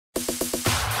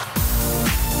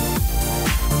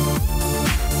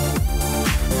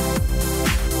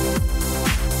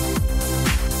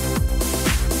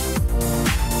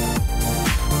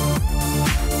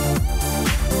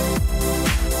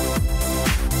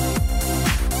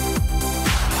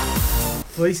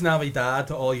Feliz Navidad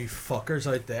to all you fuckers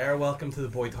out there. Welcome to the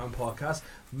Boytown Podcast.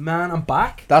 Man, I'm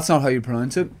back. That's not how you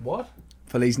pronounce it. What?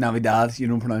 Feliz Navidad. You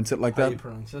don't pronounce it like How that. you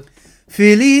pronounce it?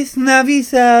 Feliz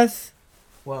Navidad.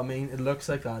 Well, I mean, it looks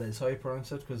like that is how you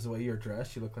pronounce it, because the way you're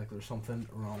dressed, you look like there's something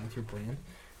wrong with your brain.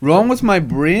 Wrong with my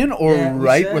brain or Yeah, we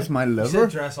right said- with my You liver? said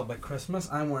dress up like Christmas.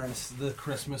 I'm wearing the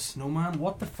Christmas snowman.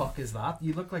 What the fuck is that?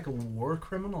 You look like a war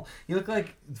criminal. You look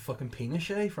like fucking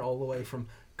Pinochet for all the way from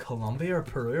Colombia or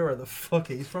Peru or where the fuck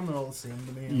he's from. They're all the same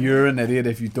to me. You're an idiot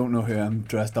if you don't know who I'm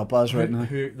dressed up as right now.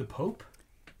 Who? The Pope?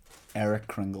 Eric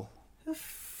Kringle, Who the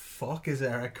fuck is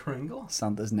Eric Kringle?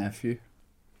 Santa's nephew.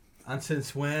 And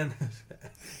since when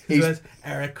He's- has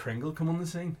Eric Kringle come on the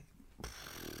scene?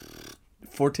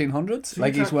 1400s? So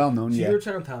Like you're he's trying- well known, So yeah. you're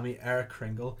trying to tell me Eric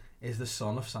Kringle is the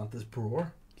son of Santa's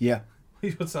brewer? Yeah.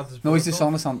 He's what Santa's No, brewer he's the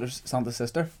called? son of Santa's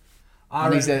sister. Ah,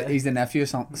 And right, okay. he's the nephew of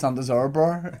Santa's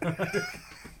Arbor.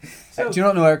 So- Do you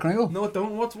not know Eric Kringle? No, I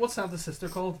don't. What's Santa's sister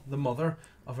called? The mother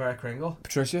of Eric Kringle?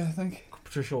 Patricia, I think.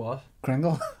 Patricia what?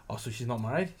 Kringle. Oh, so she's not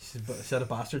married? She's had a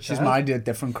bastard She's child? married to a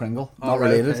different Kringle. Oh, Not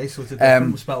right, related. Okay, so it's a different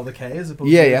Um, spell with a K as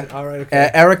opposed yeah, to... yeah. Alright, okay.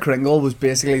 Eric Kringle was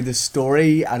basically the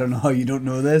story. I don't know how you don't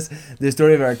know this. The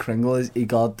story of Eric Kringle is he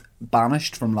got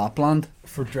banished from Lapland.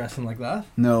 For dressing like that?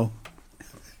 No.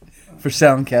 For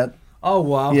selling kit. Oh,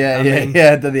 wow. Yeah, I mean,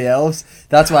 to the elves.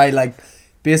 That's why, like,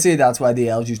 basically that's why the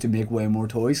elves used to make way more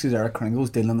toys, because Eric Kringle was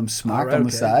dealing them smack Alright, on the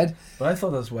okay. side. But I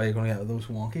thought that's why you're going to get those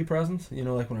wonky presents. You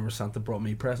know, like whenever Santa brought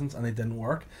me presents and they didn't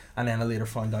work. And then I later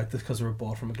found out that's because they were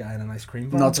bought from a guy in an ice cream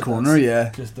van. Nuts but Corner, that's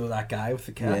yeah. Just that guy with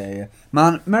the cat. Yeah, yeah.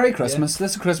 Man, Merry Christmas.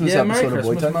 This is a Christmas Yeah, Merry episode of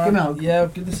Christmas, Boytown. man. Give me a hug. Yeah,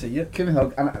 good to see you. Give me a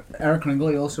hug. And Eric Kringle,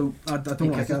 he also... I don't he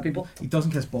like kisses that. people. He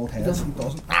doesn't kiss bald heads. He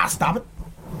doesn't. Ah, stop it.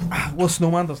 Well,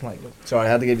 Snowman doesn't like it. Sorry, I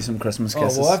had to give you some Christmas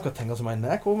kisses. Oh, well, I've got tingles in my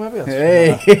neck. Well, maybe that's,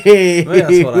 Hey! maybe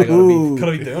that's what I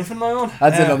gotta be doing from now on.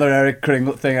 That's another Eric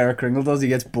Kringle thing Eric Kringle does. He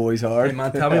gets boys hard. Hey,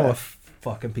 man, tell me what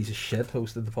fucking piece of shit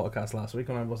hosted the podcast last week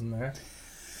when I wasn't there.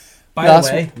 By Last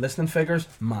the way, listening figures,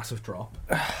 massive drop.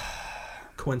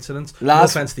 Coincidence. No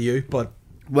Last- offense to you, but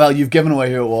Well, you've given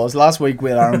away who it was. Last week we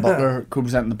had Aaron Butler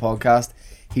co-presenting the podcast.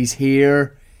 He's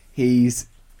here. He's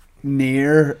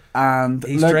near. And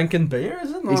he's look, drinking beer, is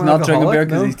it? he's not drinking beer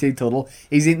because he's teetotal.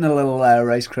 He's eating a little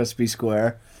Rice Krispie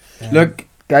square. Look,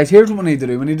 guys, here's what we need to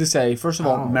do. We need to say, first of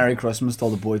all, Oh. Merry Christmas to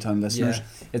all the Boytown listeners.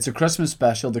 Yeah. It's a Christmas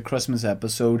special, the Christmas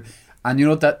episode. And you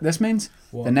know what this means?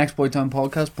 What? The next Boytown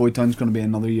podcast, Boytown's going to be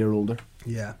another year older.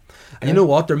 Yeah. And you know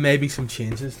what? There may be some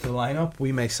changes to the lineup.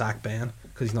 We may sack Ben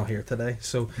because he's not here today.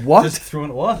 So What? just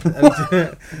throwing what?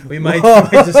 we might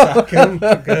just sack him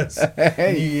because new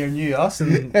year, new us.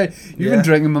 And Hey, you've yeah. been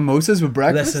drinking mimosas with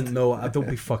breakfast? Listen, no, I don't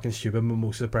be fucking stupid.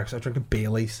 Mimosa at breakfast. I'm drinking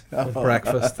Baileys with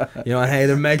breakfast. You know, and hey,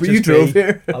 there may But just you drove be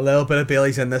here. a little bit of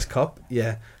Baileys in this cup.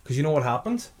 Yeah, because you know what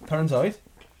happens? Turns out,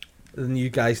 and you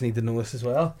guys need to know this as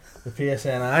well. The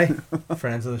PSNI,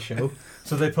 friends of the show,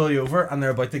 so they pull you over and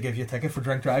they're about to give you a ticket for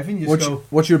drink driving. You just go,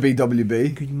 What's your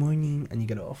BWB? "Good morning," and you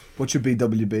get off. What's your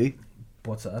BWB?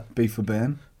 What's that? B for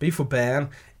Ben. Beef with Ben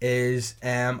is,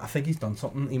 I think he's done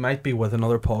something. He might be with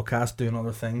another podcast doing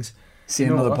other things. Seeing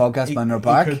You know another what? podcast He- behind their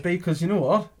back. He could be, because you know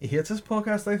what? He hates his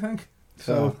podcast, I think.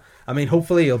 So, Oh. I mean,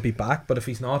 hopefully he'll be back, but if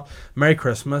he's not, Merry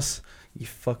Christmas, you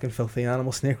fucking filthy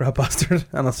animal snake rat bastard.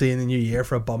 And I'll see you in the new year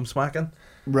for a bum smacking.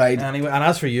 Right. Anyway, and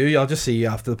as for you, I'll just see you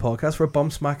after the podcast for a bum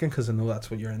smacking, because I know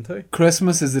that's what you're into.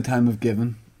 Christmas is the time of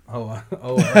giving.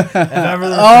 If ever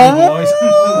there's two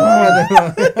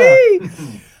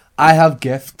boys. I have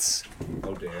gifts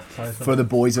Oh dear. for the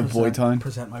boys of Boytown.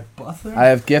 Present my butt there. I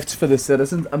have gifts for the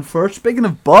citizens. And first, speaking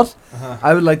of butt, Uh-huh.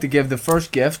 I would like to give the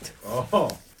first gift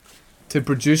Oh. to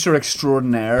producer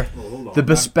extraordinaire, Hold on, the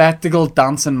bespectacled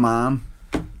dancing man,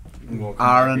 We'll come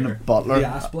back Aaron here. Butler, The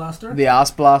ass blaster. the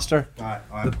ass blaster.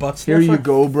 The butt Here you sniffer.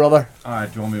 go, brother.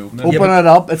 Alright, do you want me to open it? Yeah, Open but it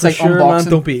up. It's For like sure, unboxing. man,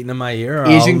 don't be eating in my ear. or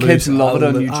Asian I'll kids lose- love it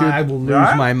I'll on lo- YouTube. I will lose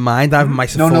Yeah? my mind. I have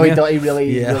misophonia. No, he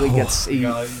really Yeah. gets. You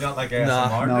got like ASMR?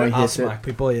 Nah, No, he I'll hates it. smack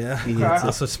people. Yeah, He hates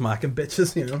also smacking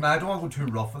bitches. You know, Nah, I don't want to go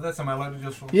too rough with this. Am I allowed to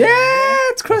just... Yeah,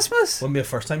 it's Christmas. wouldn't be the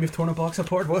first time you've torn a box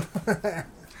apart. What?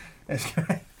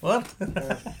 What?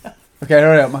 Okay,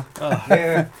 hurry up, man.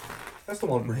 Yeah. That's the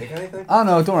one break anything. Oh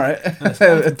no, don't worry.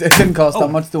 It didn't cost that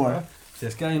much. Don't worry.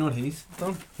 This guy, you know what he's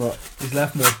done? What? He's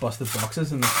left more busted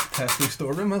boxes in the Tesco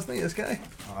storeroom, hasn't he? This guy.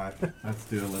 Alright, let's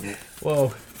do a little...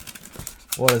 Whoa.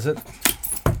 What is it?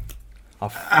 Oh,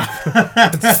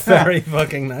 it's very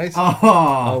fucking nice. Oh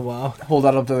Oh! wow. Hold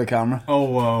that up to the camera. Oh,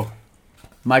 whoa.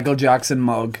 Michael Jackson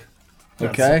mug.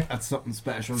 Okay. That's something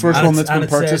special. First And one it's- that's been and it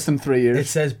purchased says- in 3 It years.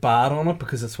 says bad on it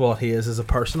because it's what he is as a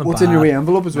person. What's in your wee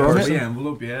envelope as well? There's the mate?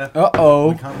 envelope, yeah. Uh We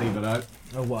oh. can't leave it out.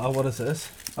 Oh wow, what is this?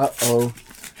 Uh oh.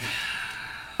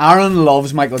 Aaron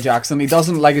loves Michael Jackson. He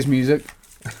doesn't like his music.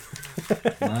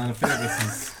 Man, I feel like this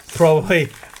is. Probably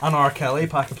an R. Kelly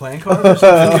pack of playing cards or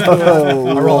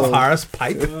something. A Rolf Harris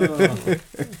pipe.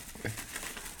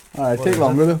 Alright, What take is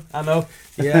longer though. I know.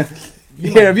 Yeah.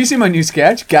 Here, have you seen my new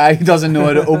sketch? Guy who doesn't know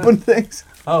how to open things.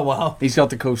 Oh wow. He's got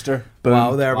the coaster. Boom.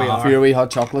 Wow, there we Wow. are. For your wee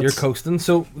hot chocolates. You're coasting.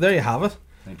 So there you have it.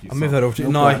 Thank you. I'll move that over to you.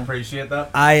 No Now, problem. Appreciate that.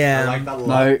 I I like that a lot.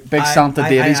 Now, big Santa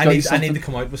Davy's got you I need something. to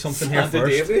come out with something here Santa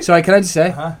first. Davy? Sorry, can I just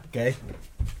say? Okay.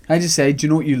 Can I just say, do you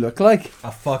know what you look like?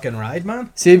 A fucking ride,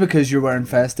 man. See, because you're wearing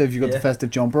festive, you got Yeah. the festive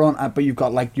jumper on, but you've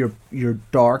got like your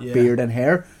dark Yeah. beard and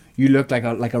hair. You look like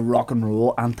a rock and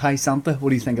roll anti-Santa. What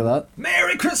do you think of that?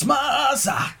 Merry Christmas.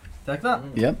 Ah. Like that.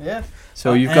 Yep. Yeah.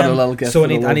 So you've got a little gift. So for I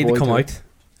the need to little boy come too.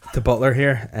 out to Butler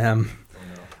here.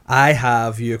 I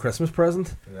have you a Christmas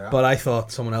present, Yeah. but I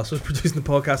thought someone else was producing the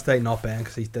podcast today, not Ben,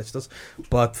 because he ditched us,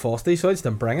 but Fosty, so I just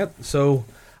didn't bring it. So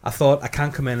I thought I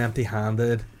can't come in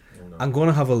empty-handed. I'm going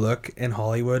to have a look in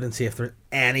Hollywood and see if there's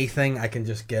anything I can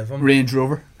just give him. Range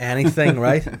Rover. Anything,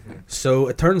 right? So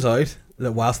it turns out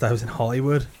that whilst I was in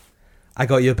Hollywood, I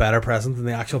got you a better present than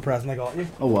the actual present I got you.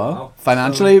 Oh wow! Wow.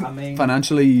 Financially, So, I mean-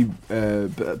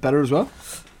 better as well.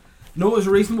 No, it was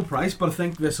a reasonable price, but I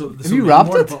think this will. Have you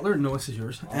wrapped it? Butler? No, this is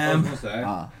yours. I was gonna say.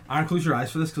 Ah. Aaron, close your eyes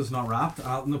for this because it's not wrapped.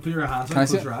 No, put your hands Can I out.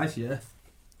 see Close your eyes. Yeah.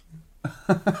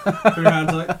 Put your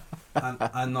hands out,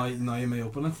 and now you may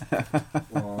open it.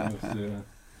 Oh, let's do it.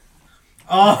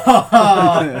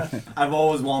 Oh, I've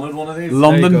always wanted one of these.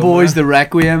 London go, Boys, man. the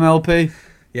Requiem LP.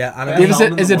 yeah, and Yeah, Dave, is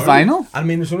London it the vinyl? I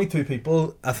mean, there's only two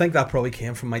people. I think that probably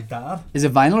came from my dad. Is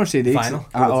it vinyl or CD? Vinyl.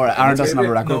 Or Aaron doesn't have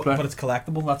a record No, player. but it's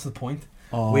collectible. That's the point.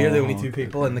 Oh. We're the only two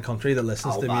people in the country that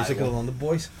listens I'll to the buy music of one. the London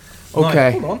Boys.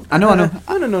 Okay. Now, hold on. I know.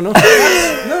 No.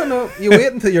 No. You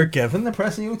wait until you're given the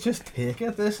present. You just take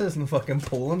it. This isn't fucking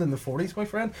Poland in the 40s, my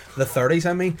friend. The 30s,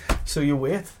 I mean. So you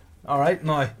wait. All right.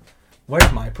 Now,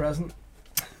 where's my present?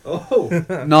 Oh.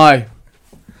 Now,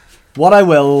 what I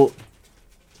will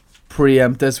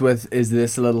preempt this with is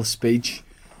this little speech.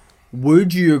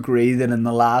 Would you agree that in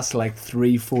the last like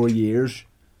 3-4 years,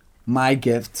 my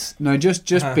gifts, now just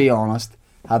Uh-huh. be honest,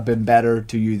 have been better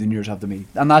to you than yours have to me?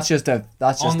 And that's just On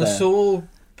the a sole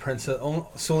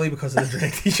principle, solely because of the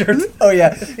Drake t-shirt. Oh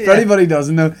yeah, for anybody who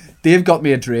doesn't know, Dave got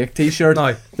me a Drake t-shirt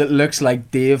Now, that looks like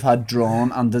Dave had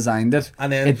drawn and designed it.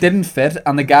 and then It didn't fit,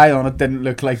 and the guy on it didn't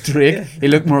look like Drake. Yeah. He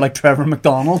looked more like Trevor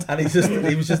McDonald. and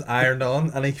he was just ironed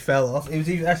on, and he fell off. He was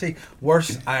even actually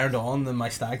worse ironed on than my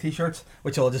Stag t-shirts,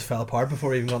 which all just fell apart before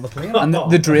we even got on the plane. And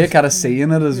the Drake had a C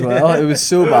in it as well. It was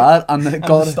so bad, and And the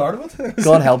God, start of it.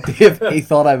 God help Dave. He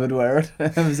thought I would wear it.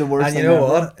 It was the worst And you thing know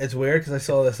ever. what? It's weird because I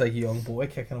saw this like young boy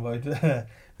kicking about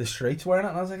the streets wearing it,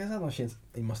 and I was like, "Is that not shit?"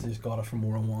 He must have just got it from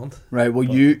More Want. Right, well,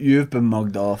 But- you've been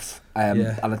mugged off,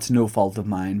 Yeah. and it's no fault of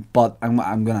mine. But I'm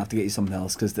gonna have to get you something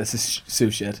else because this is so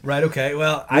shit. Right. Okay.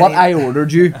 Well, I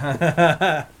ordered you,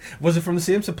 was it from the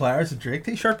same supplier as the Drake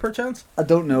T-shirt, perchance? I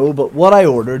don't know, but what I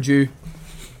ordered you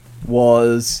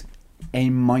was a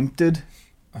mounted,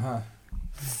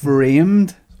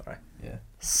 framed, Sorry. Yeah.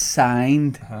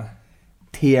 signed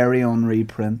Thierry Henry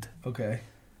print. Okay.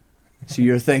 So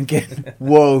you're thinking,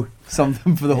 whoa,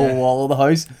 something for the whole wall of the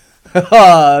house.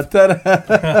 Ta-da.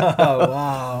 Oh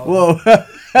wow. Whoa.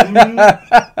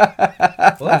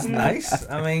 Well, that's nice.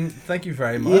 I mean, thank you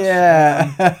very much.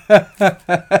 Yeah.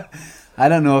 I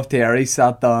don't know if Terry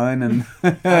sat down and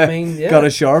I mean, yeah. got a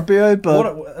Sharpie out,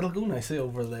 but It'll go nicely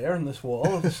over there in this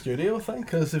wall of the studio, I think,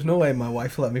 because there's no way my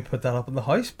wife will let me put that up in the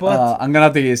house. But I'm going to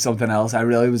have to use something else. I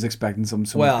really was expecting something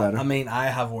so much better. I mean, I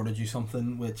have ordered you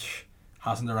something which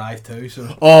hasn't arrived too.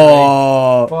 So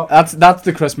Oh, But- that's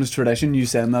the Christmas tradition, you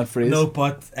saying that phrase. no,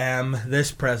 but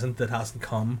this present that hasn't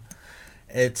come,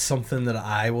 it's something that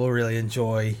I will really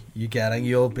enjoy you getting.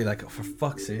 You'll be like, oh, for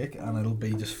fuck's sake, and it'll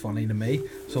be just funny to me.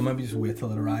 So maybe just wait till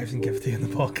it arrives and give it to you in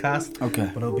the podcast. Okay.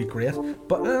 But it'll be great.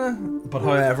 But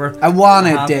however, I want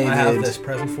it, I have David. this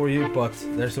present for you, but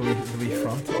there's the wee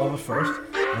front of it first.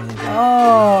 And then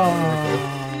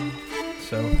Oh.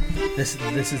 so this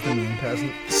is the main present.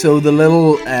 So the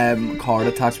little card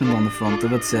attachment on the front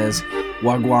of it says,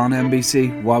 Wagwan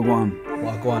NBC, Wagwan.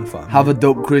 Well, go on, fam. Have a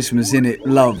dope Christmas in it,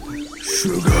 love.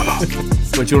 Sugar.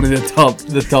 Which only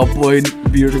the top boy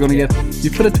viewers are gonna get.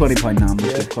 You put a £20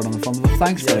 gift card on the front of it.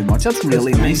 Thanks very much. That's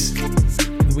really nice.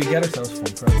 We get ourselves a fun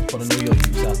present, but I know you'll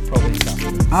use that probably this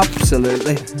afternoon.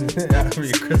 Absolutely. For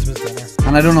your Christmas dinner.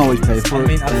 And I don't always pay for I it.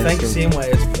 mean, I think so- same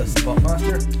way as this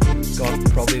Buttmaster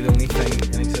got probably the only thing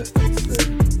in existence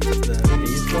the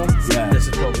P's got. Yeah. This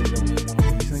is probably the only one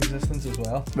of these in existence as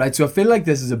well. Right, so I feel like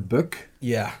this is a book.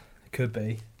 Yeah, it could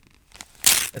be.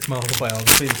 It's my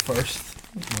autobiography first.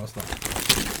 No, it's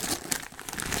not.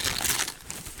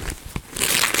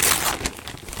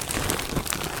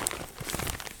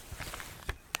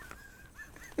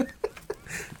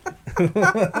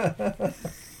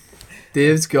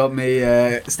 Dave's got me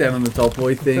staying on the Top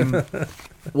Boy theme.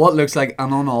 What looks like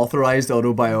an unauthorized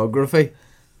autobiography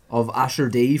of Asher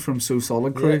D from So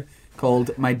Solid Crew Yeah.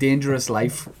 called My Dangerous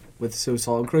Life with So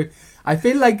Solid Crew. I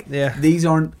feel like Yeah. these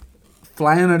aren't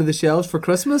flying out of the shelves for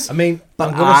Christmas, I mean, but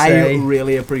I'm gonna I say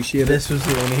really appreciate it. this was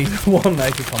the only one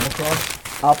I could come across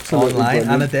Absolutely online, and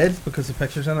brilliant. I did because the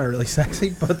pictures in are really sexy.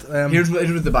 But Here's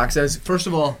what the back says. First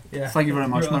of all, Yeah. thank you very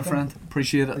much, You're my welcome. friend.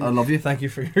 Appreciate it. I love you. thank you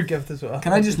for your gift as well.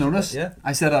 Can I just notice? Yeah.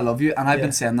 I said I love you, and I've Yeah.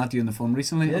 been saying that to you on the phone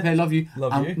recently. Yeah. Okay, love you.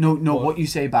 Love you. No, What? what you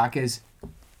say back is,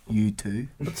 you too.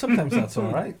 But sometimes that's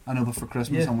all right. I know, but for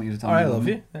Christmas, Yeah. I want you to tell All me. right, I you love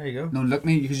me. you. There you go. No, look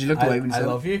me, because you looked away when you I said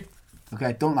love you. it.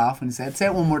 Okay, don't laugh when you say it. Say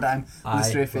it one more time with a I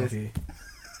straight love face. you.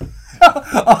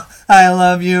 I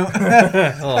love you.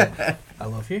 Oh, I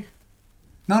love you.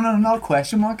 No, not a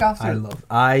question mark after.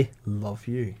 I love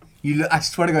you. I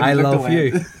swear to God, you I looked love away.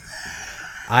 you.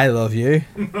 I love you.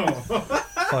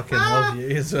 Fucking love you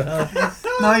as well.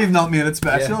 No, you've not made it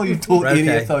special. Yeah. You've told Right, okay.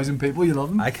 88,000 people you love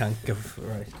them. I can't give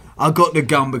right. I got the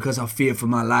gun because I fear for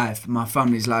my life, my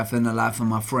family's life, and the life of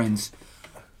my friends.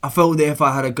 I felt that if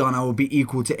I had a gun, I would be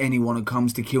equal to anyone who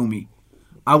comes to kill me.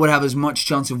 I would have as much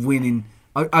chance of winning.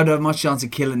 I'd have much chance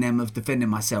of killing them as defending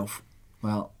myself.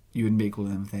 Well, you wouldn't be equal to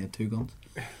them if they had two guns.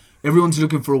 Everyone's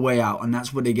looking for a way out, and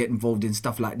that's what they get involved in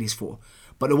stuff like this for.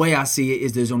 But the way I see it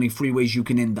is there's only three ways you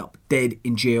can end up: dead,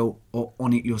 in jail, or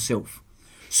on it yourself.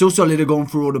 So Solid are going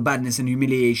through all the badness and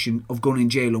humiliation of going in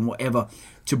jail and whatever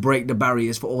to break the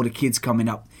barriers for all the kids coming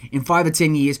up. In 5 or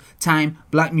 10 years' time,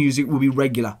 black music will be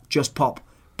regular, just pop.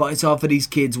 But it's hard for these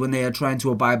kids when they are trying to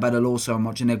abide by the law so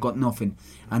much and they've got nothing.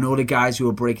 And all the guys who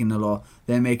are breaking the law,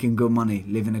 they're making good money,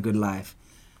 living a good life.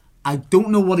 I don't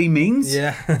know what he means,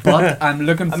 Yeah. but I'm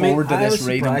looking forward to I this was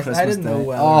read on surprised. Christmas I didn't know Day.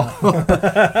 well.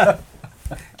 Oh,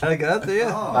 I get that, do you?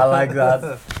 I like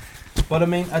that. But I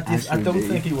mean, I Asher don't D.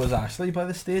 think he was Ashley by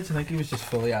the stage. I think he was just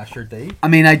fully Asher D. I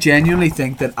mean, I genuinely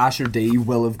think that Asher D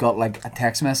will have got like a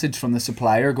text message from the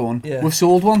supplier going, Yeah. "We've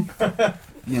sold one."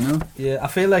 You know? Yeah, I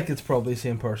feel like it's probably the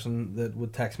same person that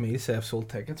would text me to say I've sold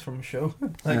tickets from a show.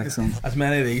 Like Excellent. as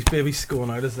many of these babies going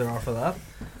out as there are for that.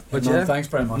 But No, yeah, thanks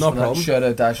very much no for problem. that. Shout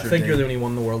out to Asher I think D. you're the only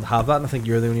one in the world to have that, and I think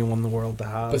you're the only one in the world to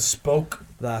have bespoke.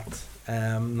 that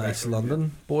nice Record,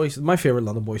 London Boys. My favourite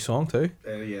London Boys song too.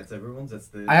 Yeah, it's everyone's. It's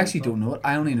the. I actually don't know it.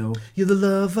 I only know. You're the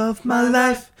love of my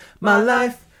life, my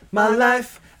life, my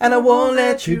life, and I won't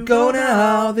let you go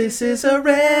now. This is a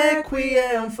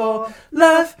requiem for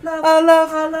love.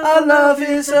 Our love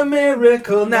is a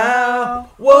miracle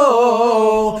now.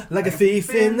 Whoa, like a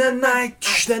thief in the night,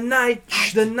 the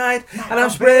night, and I'm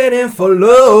spreading for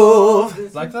love.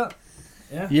 Like that?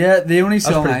 Yeah. Yeah, the only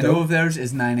song pretty I know dope. of theirs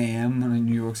is 9 a.m. on a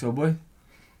New York subway.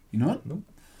 You know it? Nope.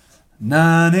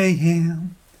 9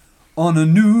 a.m. on a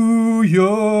New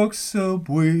York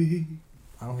subway.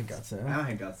 I don't think that's it. I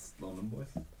think that's London Boys.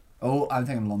 Oh, I'm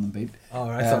thinking London Beat. Oh,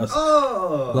 right. So it's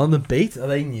Oh. London Beat. Are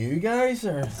they new guys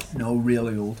or No,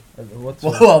 really old. what's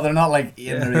Well, they're not like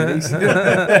in their 80s.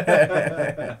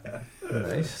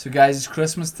 nice? So, guys, it's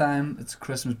Christmas time. It's a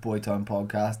Christmas Boytown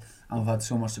podcast. And we've had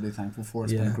so much to be thankful for.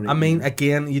 It's been a Yeah, great I mean, year.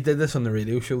 again, you did this on the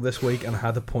radio show this week, and I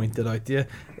had to point it out to you.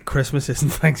 Christmas isn't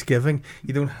Thanksgiving.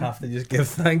 You don't have to just give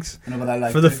thanks You know what I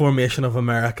like for the to- formation of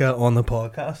America on the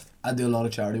podcast. I do a lot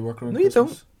of charity work around No, you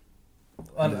Christmas.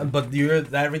 But you're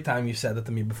every time you said it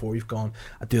to me before, you've gone,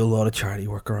 I do a lot of charity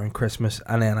work around Christmas,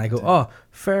 and then I go, oh,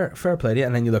 fair play to you,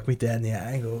 and then you look me dead in the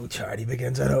eye and go, charity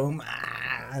begins at home.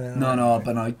 No, I've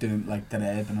been out doing, like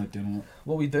today, I've been out doing it.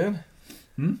 What were you doing?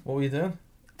 Hmm? What were you doing?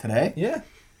 Today? Yeah.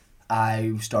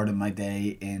 I started my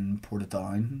day in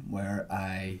Portadown where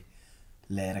I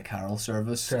led a carol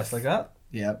service. Dressed like that.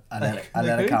 Yep, I Like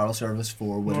led a who? carol service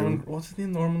for Norman, what's his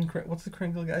name? What's the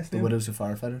Kringle guy's the name? widows of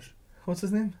firefighters. What's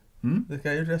his name? Hmm? The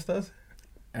guy you're dressed as?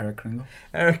 Eric Kringle.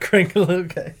 Eric Kringle,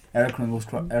 okay. Eric Kringle's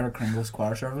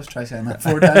choir service. Try saying that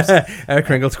 4 times. Eric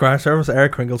Kringle's choir service,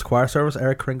 Eric Kringle's choir service,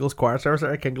 Eric Kringle's choir service,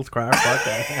 Eric Kringle's choir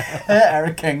service.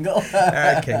 Eric Kringle.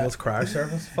 Eric Kringle's choir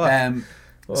service. Fuck.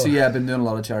 So yeah, I've been doing a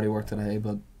lot of charity work today,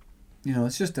 but you know,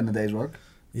 it's just in a day's work.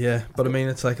 Yeah, but I mean,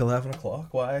 it's like 11 o'clock.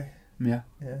 Why? Yeah.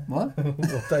 Yeah. What?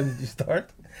 What time did you start?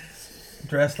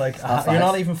 Dressed like Half you're five.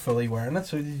 not even fully wearing it.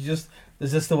 So did you just?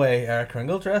 Is this the way Eric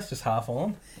Kringle dressed? Just half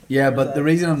on? Yeah, Or but that- the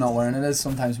reason I'm not wearing it is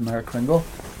sometimes from Eric Kringle.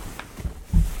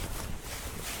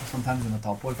 Sometimes I'm a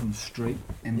top boy from the street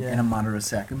in a matter of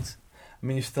seconds. I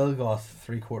mean, you've still got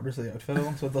 3/4 of the outfit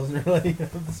on, so it doesn't really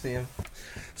have the same.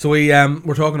 So we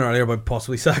were talking earlier about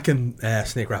possibly sacking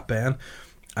Snake Rat Ben,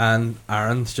 and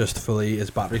Aaron's just fully his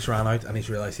batteries ran out, and he's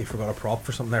realised he forgot a prop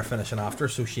for something they're finishing after.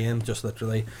 So Shane just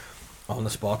literally on the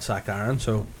spot sacked Aaron.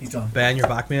 So He's done. Ben, you're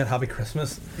back, mate. Happy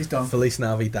Christmas. He's done. Feliz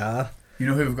Navidad. You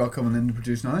know who we've got coming in to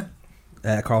produce now?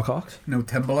 Carl Cox. No,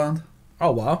 Timberland.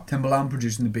 Oh wow. Timberland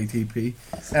producing the BTP.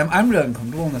 I'm really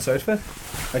uncomfortable in this outfit.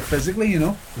 Like physically, you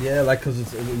know. Yeah, like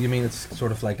because you mean it's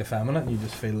sort of like effeminate. And you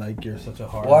just feel like you're such a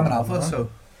hard. Well, I'm an alpha, man. so.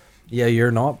 Yeah,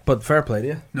 you're not. But fair play to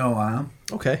you. No, I am.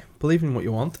 Okay, believe in what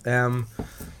you want.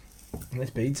 Nice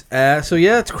beads. So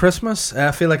yeah, it's Christmas.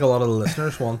 I feel like a lot of the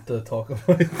listeners want to talk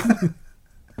about.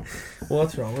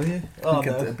 What's wrong with you? Oh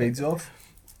Get no! the beads off.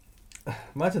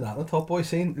 Imagine that in the Top Boy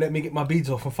scene. Let me get my beads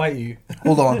off and fight you.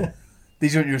 Hold on.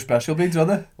 These aren't your special beads, are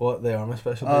they? What? They are my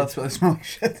special Oh, beads. that's what they smell like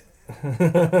shit.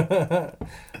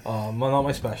 Oh, not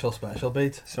my special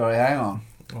beads. Sorry, hang on.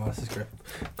 Oh, this is great.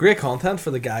 Great content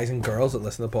for the guys and girls that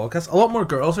listen to the podcast. A lot more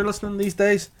girls are listening these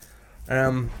days,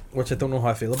 which I don't know how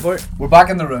I feel about. We're back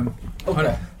in the room.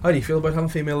 Okay. How do you feel about having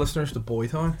female listeners to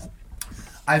Boytown?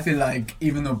 I feel like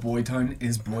even though Boytown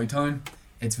is Boytown,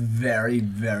 it's very,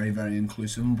 very, very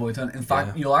inclusive in Boytown. In fact,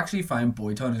 Yeah. you'll actually find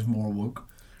Boytown is more woke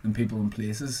than people in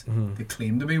places that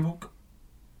claim to be woke.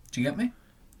 Do you get me?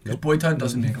 Because Nope. Boytown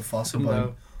doesn't make a fuss about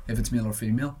No. if it's male or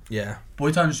female. Yeah.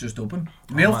 Boytown is just open.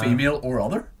 Male, man. female, or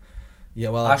other. Yeah,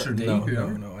 well, Asher D, no,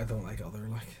 whoever. no, I don't like other,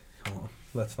 like, come on.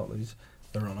 Let's not lose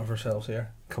the run of ourselves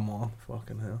here. Come on,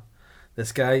 fucking hell.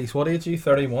 This guy, he's what age are you?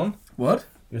 31? What?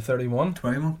 You're 31?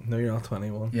 21? No, you're not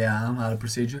 21. Yeah, I'm had a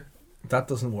procedure. That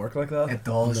doesn't work like that. It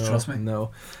does, No, trust me.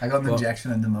 No. I got an Well-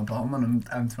 injection into my bum and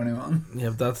I'm 21. Yeah,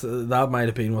 but that might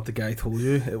have been what the guy told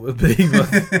you it would be,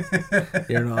 but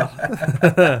you're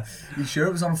not. You sure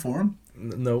it was on a forum?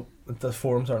 No, the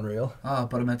forums aren't real. Ah,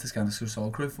 but I met this guy on the Social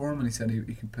Crew forum and he said he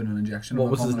could put an injection What in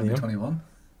my was bum his and I'd be name? 21.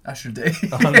 Asher D.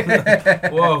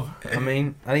 Whoa, I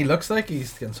mean, and he looks like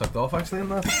he's getting sucked off actually in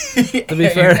that. To be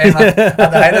fair. And at the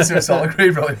height of Social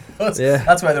Crew, probably was. Yeah.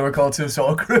 That's why they were called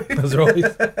Social Crew. That's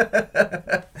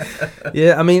right.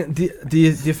 Yeah, I mean, do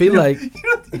you feel like You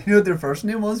know what their first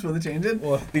name was before they changed it?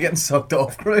 What? They're getting sucked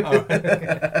off crew. Oh.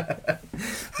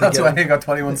 That's why they got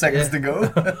 21 seconds to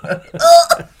go.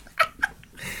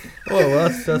 well,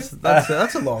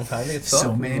 that's a long time to get sucked.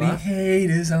 So many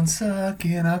haters on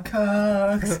sucking our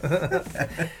cocks.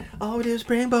 All we do is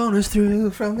bring bonus through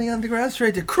from the underground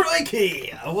straight to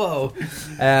crikey. Whoa.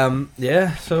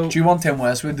 Yeah. So. Do you want Tim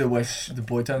Westwood to wish the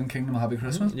Boytown Kingdom a happy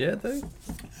Christmas? Yeah, dude.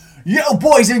 Yo,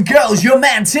 boys and girls, your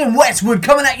man Tim Westwood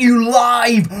coming at you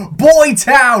live,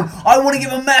 Boytown. I want to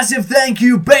give a massive thank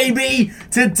you, baby,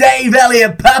 to Dave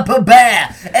Elliott, Papa Bear,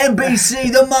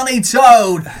 NBC, The Money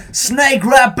Toad, Snake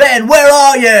Rat Ben. Where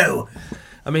are you?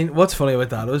 I mean, what's funny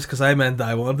about that was because I meant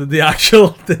I wanted the actual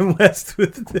Tim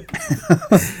Westwood to do.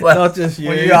 Not just you.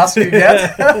 When you ask, you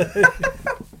get.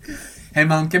 Hey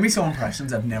man, give me some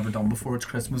impressions I've never done before. It's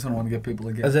Christmas and I want to get people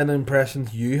to get. As in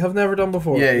impressions you have never done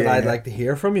before. Yeah, that yeah, I'd yeah. like to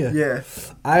hear from you. Yeah.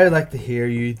 I would like to hear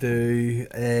you do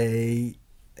a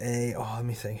let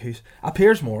me think. Who's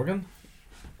Piers Morgan?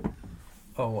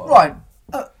 Oh wow. Right.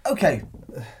 Okay.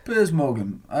 Piers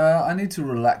Morgan. I need to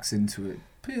relax into it.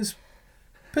 Piers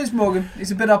Morgan.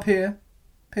 He's a bit up here.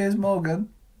 Piers Morgan.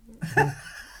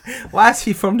 Why is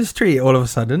he from the street all of a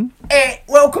sudden? Hey,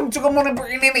 welcome to Good Morning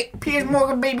Britain, Piers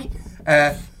Morgan, baby.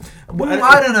 I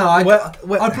don't know.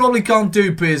 I probably can't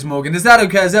do Piers Morgan. Is that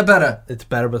okay? Is that better? It's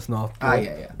better, but it's not.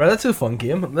 Yeah. Right, that's a fun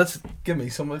game. Let's give me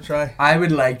something to try. I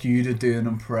would like you to do an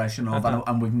impression of,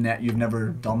 and you've never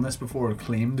done this before or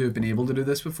claimed to have been able to do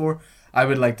this before. I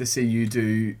would like to see you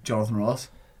do Jonathan Ross.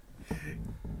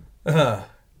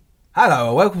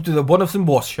 Hello, welcome to the One of Them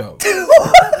Boss show.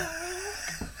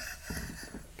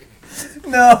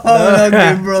 No, not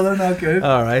good, brother, not good.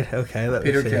 All right, okay. Let me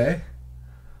Peter see. Kay.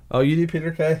 Oh, you do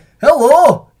Peter Kay?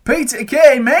 Hello, Peter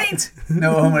Kay, mate.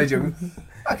 No, I'm only joking.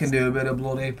 I can do a bit of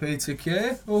bloody Peter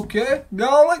Kay. Okay,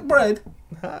 garlic bread.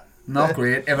 Not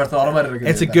great. Ever thought about it?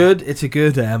 It's a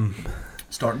good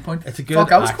starting point. It's a good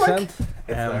Fuck, I was accent.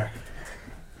 quick.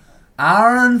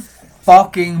 Aaron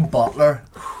fucking Butler.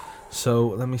 So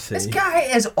let me see. This guy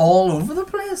is all over the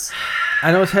place.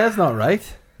 I know his head's not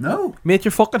right. No, Mate,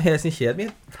 your fucking head's in shit, mate.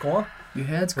 Go on. your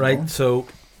head's Right, gone. so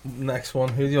next one.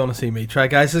 Who do you want to see me try?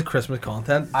 Guys, this is Christmas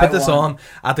content. I Put this want-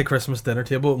 on at the Christmas dinner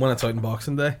table when it's out on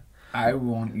Boxing Day. I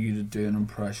want you to do an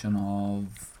impression of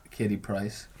Katie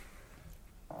Price.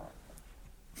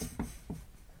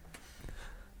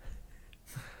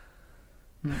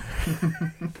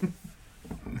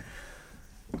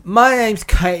 My name's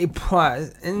Katie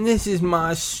Price, and this is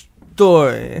my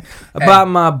story about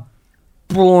my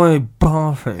boy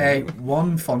bathroom. Hey,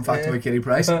 one fun fact about Katie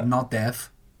Price: not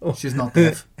deaf. She's not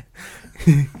deaf.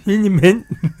 In your mint.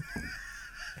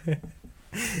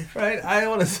 Right, I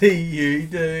want to see you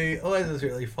do. Oh, this is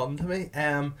really fun to me.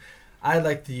 I'd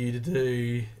like you to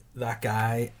do that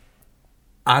guy,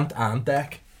 Ant and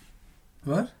Deck.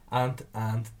 What? Ant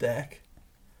and Deck.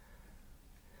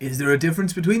 Is there a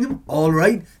difference between them? All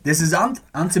right, this is Ant.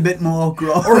 Ant's a bit more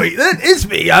gruff. Alright then, it's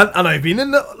me, Ant, and I've been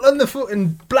in the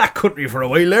fucking black country for a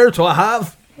while there, so I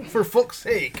have. For fuck's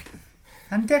sake.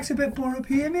 And Deck's a bit more up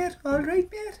here, mate. All right,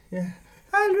 mate. Yeah.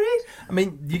 All right. I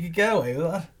mean, you could get away with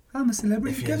that. I'm a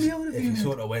celebrity. If Get me out you, of if here, you mate.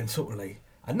 sort of went something like,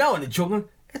 and now in the jungle,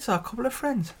 it's a couple of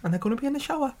friends, and they're going to be in the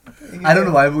shower. I don't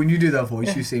know why, but when you do that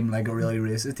voice, you seem like a really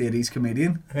racist 80s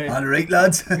comedian. Hey. All right,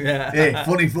 lads. Yeah. Hey,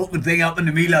 funny fucking thing happened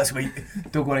to me last week.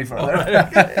 Don't go any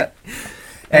further.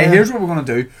 Hey, here's what we're going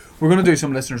to do. We're going to do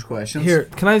some listeners' questions. Here,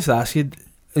 can I just ask you,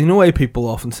 you know why people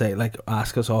often say, like,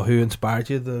 ask us, who inspired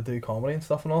you to do comedy and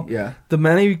stuff and all? Yeah. Do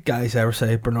many guys ever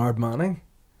say Bernard Manning?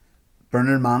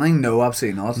 Bernard Manning? No,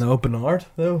 absolutely not. No, Bernard,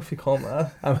 though, if you call him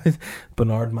that. I mean,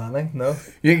 Bernard Manning, no.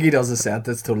 You think he does a set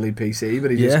that's totally PC,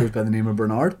 but he just Yeah. goes by the name of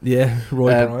Bernard? Yeah,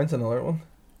 Roy Um, Brown's another one.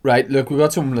 Right, look, we've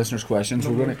got some listeners' questions.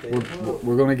 We're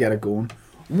gonna get it going.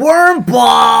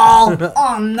 Wormball!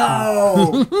 Oh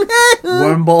no!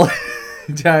 Wormball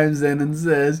chimes in and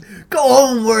says, "Go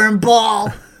home,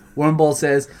 Wormball!" Wormball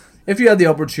says, "If you had the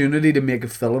opportunity to make a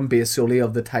film based solely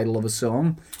of the title of a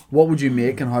song, what would you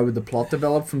make and how would the plot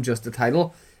develop from just the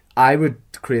title?" I would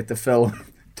create the film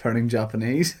Turning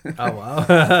Japanese. Oh,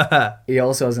 wow. He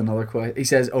also has another question. He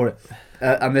says,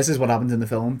 and this is what happens in the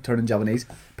film, Turning Japanese.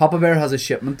 Papa Bear has a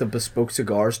shipment of bespoke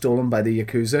cigars stolen by the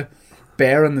Yakuza.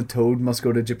 Bear and the Toad must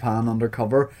go to Japan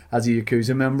undercover as a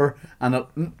Yakuza member. And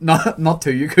not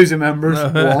two Yakuza members,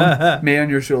 one, me on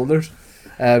your shoulders.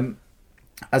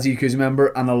 As a Yakuza member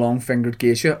and a long-fingered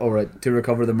geisha, alright, to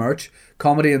recover the merch.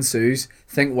 Comedy ensues.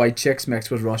 Think white chicks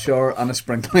mixed with rush hour and a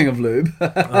sprinkling of lube.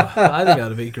 I think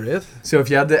that'd be great. So if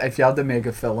you had to make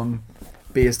a film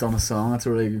based on a song, that's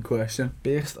a really good question.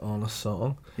 Based on a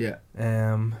song. Yeah.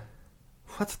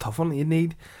 That's a tough one you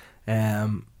need.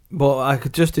 But I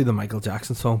could just do the Michael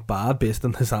Jackson song "Bad" based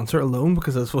on his answer alone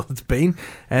because that's what it's been.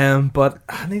 But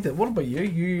I need it. What about you?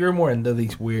 You're more into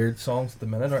these weird songs at the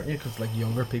minute, aren't you? Because like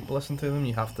younger people listen to them,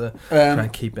 you have to try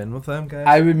and keep in with them, guys.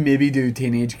 I would maybe do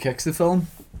Teenage Kicks, the film.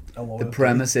 And what The would it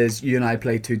premise is you and I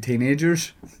play two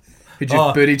teenagers who be?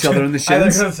 just boot each other in the I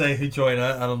was shins. going to say who joined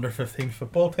an under-15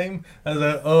 football team. I was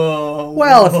like, oh.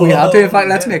 Well, if we had to, in fact,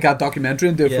 let's yeah. make that documentary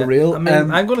and do it Yeah. for real. I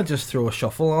mean, I'm going to just throw a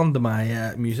shuffle on to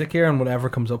my music here, and whatever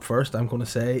comes up first, I'm going to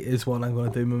say is what I'm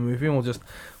going to do in my movie, and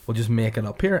we'll just make it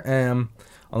up here.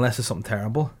 Unless it's something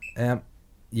terrible. Yeah,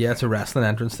 it's a wrestling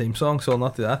entrance theme song, so I'll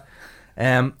not do that.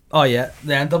 Oh yeah,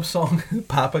 the end up song,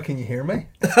 Papa, Can You Hear Me?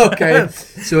 Okay,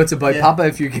 so it's about Yeah. Papa,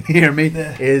 If You Can Hear Me,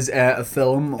 Yeah. is a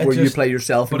film It where you just- play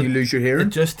yourself and but you lose your hearing.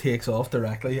 It just takes off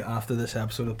directly after this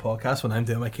episode of the podcast when I'm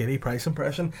doing my Katie Price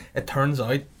impression. It turns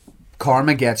out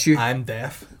Karma gets you. I'm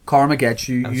deaf. Karma gets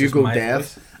you. And it's You just go my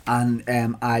deaf. voice.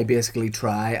 And I basically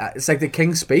try. It's like the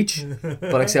King's Speech,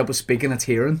 but except with speaking, it's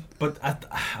hearing. But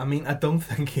I mean, I don't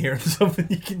think hearing is something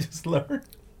you can just learn.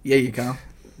 Yeah, you can.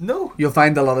 No. You'll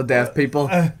find a lot of deaf people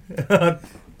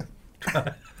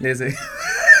lazy.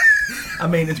 I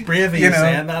mean, it's brave of You you know.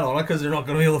 saying that on it because they're not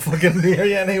going to be able to fucking hear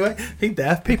you anyway. I think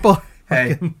deaf people.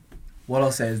 Hey, fucking- what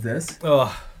I'll say is this.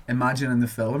 Oh, Imagine in the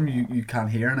film you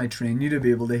can't hear and I train you to be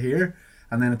able to hear,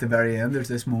 and then at the very end there's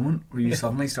this moment where you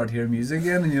suddenly start hearing music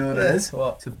again, and you know what it is?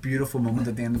 What? It's a beautiful moment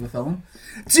at the end of the film.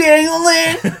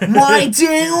 Jingling, my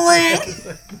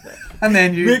jingling, and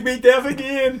then you. Make me deaf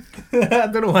again. I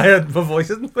don't know why my voice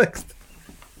isn't fixed.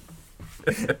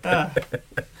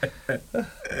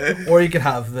 Or you could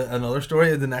have another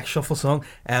story, the next shuffle song,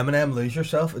 Eminem, Lose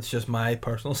Yourself. It's just my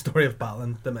personal story of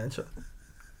battling dementia.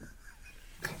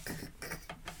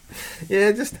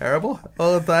 Yeah, just terrible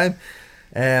all the time.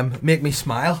 Make Me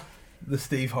Smile, the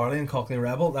Steve Harley and Cockney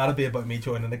Rebel. That'd be about me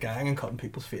joining a gang and cutting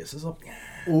people's faces up.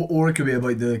 Or it could be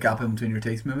about the gap in between your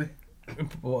teeth, maybe.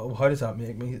 Well, how does that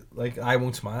make me, like, I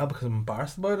won't smile because I'm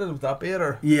embarrassed about it? Would that be it?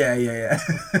 Or Yeah.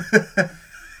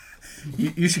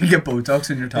 You should get Botox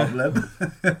in your top lip.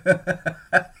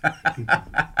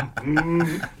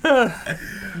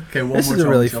 Okay, one this more is a song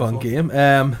really shuffle. fun game.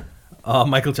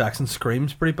 Michael Jackson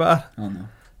Scream's pretty bad. Oh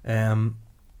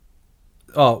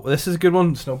no. This is a good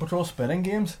one. Snow Patrol spinning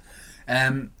games.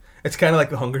 It's kind of like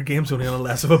the Hunger Games, only on a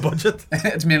less of a budget.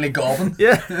 It's mainly gobbing.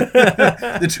 Yeah.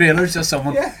 The trailer's just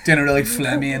someone Yeah. doing a really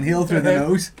phlegmy inhale through the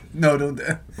nose. No, don't do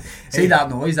it. See Hey. that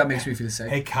noise? That makes me feel sick.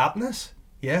 Hey, Katniss.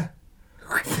 Yeah.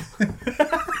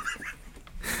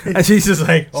 And she's just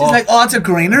like, She's like, oh, it's a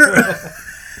greener.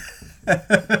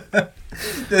 The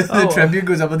Oh. tribute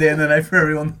goes up at the end of the night for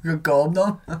everyone who got gobbed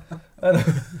on.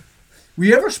 Were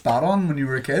you ever spat on when you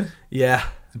were a kid? yeah,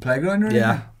 The playground or anything?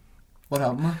 yeah. What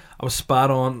happened, man? I was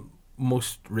spat on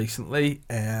most recently,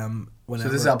 So whenever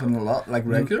this happened a lot, like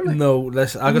regularly? No,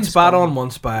 listen, I got Only spat spat on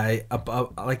once by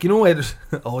like, you know why there's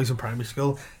always in primary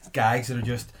school guys that are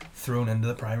just thrown into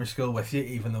the primary school with you,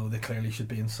 even though they clearly should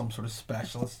be in some sort of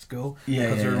specialist school Yeah,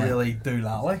 because yeah, they're yeah. really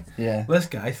doolally. Yeah. This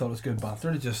guy thought it was good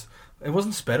banter. It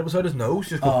wasn't spit, it was out his nose.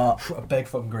 Just go, a big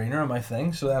fucking greener on my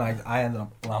thing. So then I ended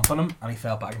up lamping him, and he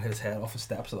fell back and hit his head off the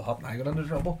steps of the hut, and I got into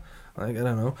trouble. Like, I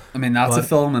don't know. I mean, that's a But-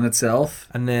 film in itself.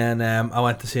 And then I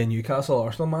went to see a Newcastle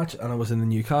Arsenal match, and I was in the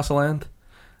Newcastle end,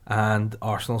 and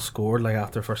Arsenal scored like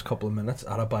after the first couple of minutes.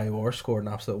 Adebayor scored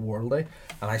an absolute worldie,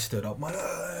 and I stood up, went,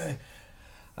 "Aye!"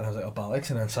 And I was like, "Oh,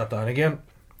 bollocks," and then sat down again.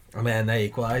 And then they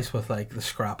equalised with like the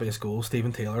scrappiest goal.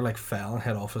 Stephen Taylor like fell and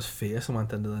hit off his face and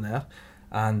went into the net,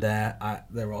 and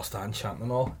they were all standing chanting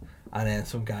and all. And then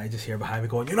some guy just here behind me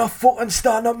going, "You're not fucking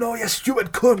stand up now, you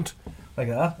stupid cunt!" Like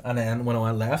that. And then when I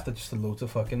went left, I just had loads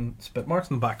of fucking spit marks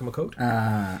in the back of my coat.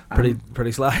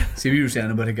 Pretty sly. See what you were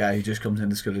saying about a guy who just comes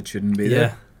into school that shouldn't be Yeah.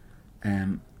 there?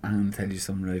 I'm going to tell you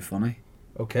something really funny.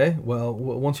 Okay. Well,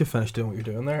 once you finish doing what you're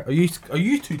doing there, are you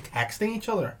two texting each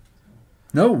other?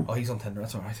 No. Oh, he's on Tinder.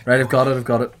 That's alright. Right, I've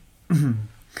got it.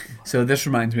 So this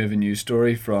reminds me of a news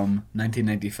story from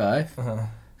 1995. Of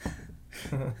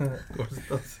course it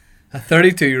does. A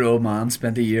 32-year-old man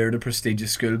spent a year at a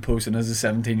prestigious school posing as a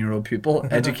 17-year-old pupil.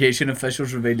 Education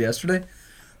officials revealed yesterday.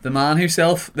 The man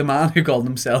who called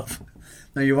himself.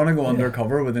 Now you want to go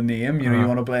undercover with a name, you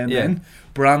want to blend in.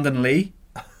 Brandon Lee.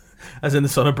 As in the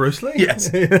son of Bruce Lee? Yes.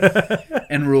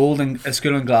 Enrolled in a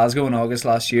school in Glasgow in August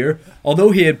last year.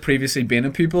 Although he had previously been a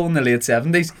pupil in the late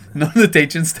 70s, none of the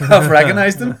teaching staff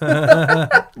recognised him.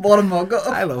 What a mug up.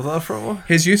 I love that for him.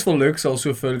 His youthful looks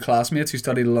also fooled classmates who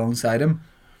studied alongside him.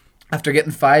 After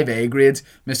getting 5 A grades,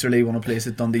 Mr. Lee won a place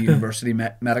at Dundee University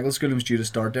Medical School and was due to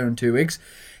start there in 2 weeks.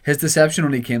 His deception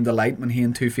only came to light when he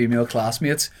and 2 female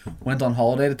classmates went on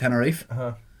holiday to Tenerife.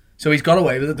 So he's got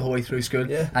away with it the whole way through school,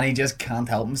 and he just can't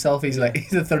help himself. He's like,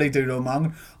 he's a 32-year-old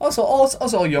man. Also,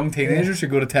 all young teenagers should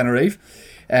go to Tenerife.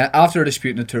 After a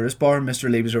dispute in a tourist bar, Mr.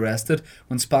 Lee was arrested.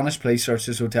 When Spanish police searched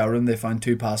his hotel room, they found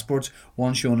 2 passports,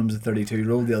 one showing him as a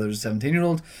 32-year-old, the other as a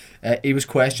 17-year-old. He was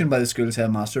questioned by the school's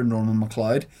headmaster, Norman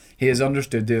MacLeod. He is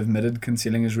understood to have admitted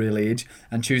concealing his real age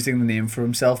and choosing the name for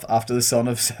himself after the son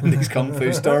of 70s kung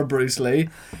fu star Bruce Lee.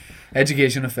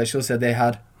 Education officials said they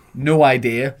had no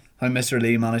idea how Mr.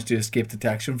 Lee managed to escape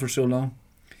detection for so long.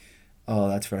 Oh,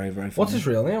 that's very, very funny. What's his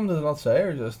real name? Does it not say,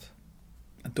 or just?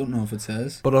 I don't know if it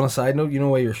says. But on a side note, you know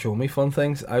why you're showing me fun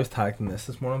things? I was tagged in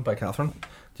this morning by Catherine.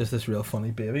 Just this real funny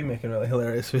baby making really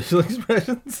hilarious facial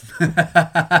expressions. And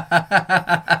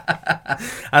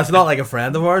it's not like a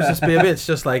friend of ours, this baby. It's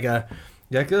just like a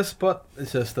ridiculous, but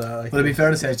it's just like. Would it be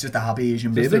fair to say it's just a happy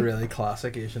Asian just baby? a really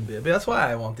classic Asian baby. That's why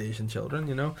I want Asian children,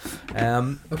 you know.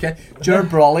 Okay. Jared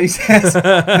Brawley says,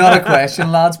 not a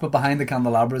question, lads, but behind the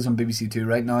candelabras on BBC Two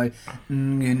right now.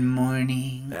 Good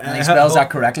morning. And he spells that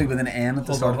correctly with an N at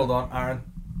the start. Hold on, Aaron.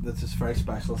 That's this very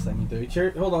specialist thing you do.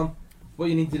 Cheer, hold on. What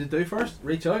you need you to do first,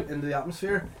 reach out into the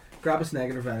atmosphere, grab this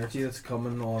negative energy that's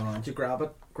coming all around you, grab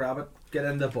it, get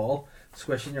in the ball,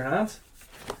 squish in your hands.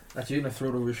 That's you, now throw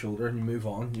it over your shoulder and you move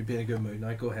on. You'll be in a good mood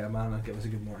now. Go ahead, man, and give us a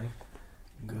good morning.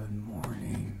 Good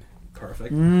morning.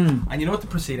 Perfect. And you know what the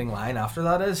preceding line after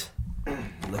that is?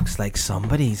 Looks like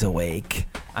somebody's awake.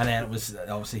 And then it was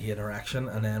obviously he had an erection,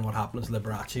 and then what happened was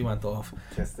Liberace went off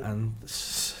and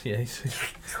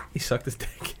he sucked his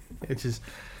dick, which is,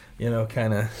 you know,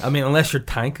 kind of. I mean, unless you're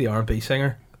Tank, the R&B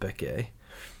singer, a bit gay.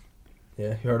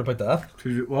 Yeah, you heard about that?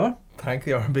 What? Tank,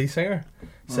 the R&B singer,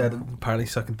 said apparently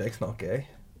sucking dick's not gay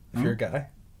if you're a guy.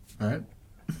 Alright.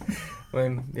 I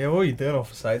mean, yeah, what are you doing off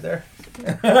the side there?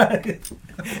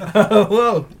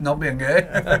 Whoa. Not being gay.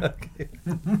 By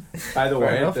the Fair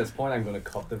way, enough. at this point, I'm going to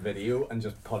cut the video and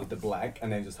just cut it to black and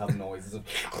then just have noises of.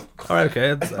 Alright,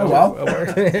 okay. Oh, wow.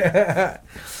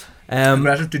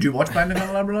 Impressive. Did you watch Binding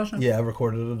Candelabra last night? Yeah, I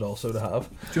recorded it also to have.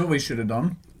 Do you know what we should have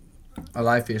done? A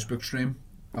live Facebook stream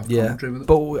of Yeah, commentary with it.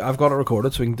 but I've got it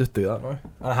recorded, so we can just do that now.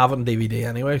 I have it on DVD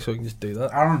anyway, so we can just do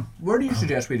that. Aaron, where do you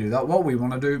suggest we do that? What we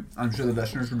want to do, I'm sure the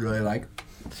listeners would really like,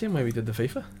 Same way we did the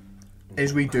FIFA.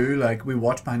 is we do, like, we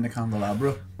watch Behind the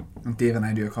Candelabra and Dave and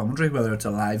I do a commentary, whether it's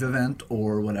a live event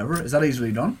or whatever. Is that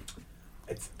easily done?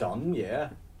 It's done, yeah.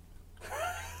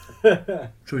 So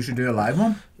we should do a live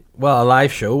one? Well, a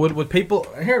live show. Would people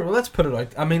here? Well, let's put it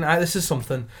out. I mean, this is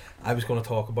something I was going to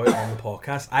talk about on the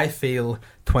podcast. I feel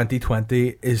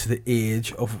 2020 is the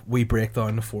age of we break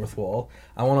down the fourth wall.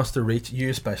 I want us to reach, you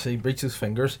especially, reach those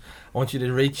fingers. I want you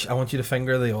to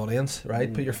finger the audience,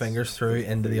 right? Put your fingers through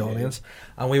into the audience.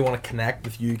 And we want to connect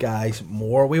with you guys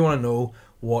more. We want to know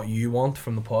what you want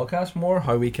from the podcast more,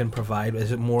 how we can provide.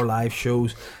 Is it more live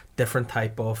shows, different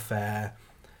type of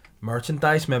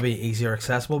merchandise, maybe easier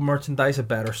accessible merchandise, a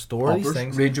better stories, Poppers,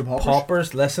 things. range of poppers.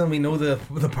 Poppers. Listen, we know the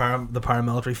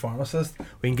paramilitary pharmacist.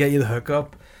 We can get you the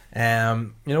hookup.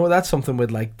 That's something we'd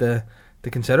like to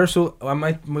consider. So we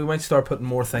might start putting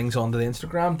more things onto the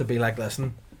Instagram to be like,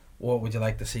 listen, what would you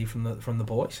like to see from the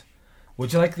boys?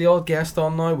 Would you like the odd guest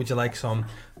on now? Would you like some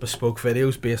bespoke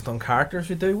videos based on characters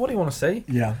we do? What do you want to see?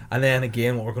 Yeah. And then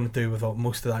again, what we're going to do with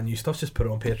most of that new stuff, just put it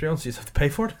on Patreon, so you just have to pay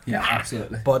for it. Yeah,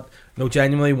 absolutely. But no,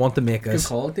 genuinely want to make Good this.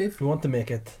 call, Dave. We want to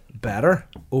make it better,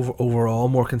 overall,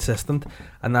 more consistent,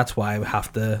 and that's why we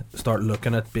have to start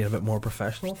looking at being a bit more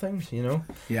professional things,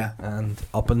 Yeah. and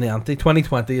up in the ante.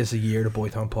 2020 is the year the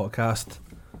Boytown podcast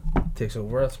takes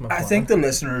over. That's my plan. I think the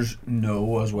listeners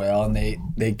know as well, and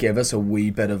they give us a wee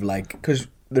bit of because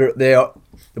the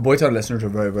Boytown listeners are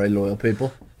very, very loyal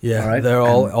people. Yeah, Alright, they're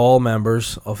all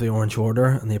members of the Orange Order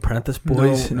and the Apprentice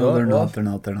Boys. No, they're not. They're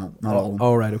not. Not all of them.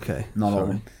 Oh, right, okay. Not all of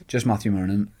Sorry. them. Just Matthew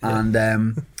Mernon.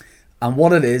 Yeah. And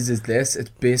what it is this. It's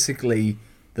basically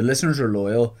the listeners are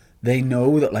loyal. They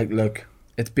know that look,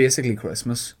 it's basically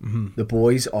Christmas. Mm-hmm. The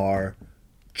boys are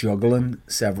juggling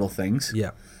several things.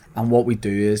 Yeah. And what we do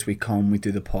is we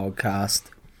do the podcast.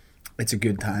 It's a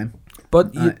good time.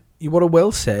 But what I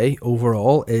will say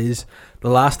overall is the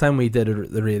last time we did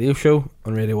the radio show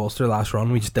on Radio Ulster, last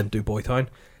run, we just didn't do Boytown.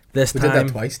 This We time, did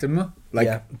that twice, didn't we?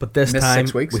 yeah, but this missed time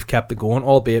 6 weeks. we've kept it going,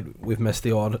 albeit we've missed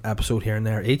the odd episode here and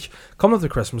there each. Coming up to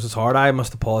Christmas is hard. I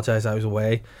must apologise. I was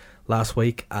away last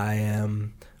week. I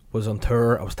was on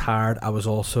tour. I was tired. I was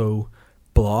also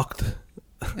blocked.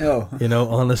 Oh.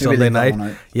 On the Sunday night.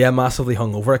 Yeah, massively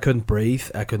hungover. I couldn't breathe.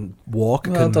 I couldn't walk.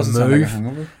 I Well, it couldn't doesn't sound like a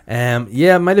move. hangover.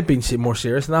 Yeah, it might have been more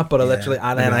serious than that, but I Yeah, literally,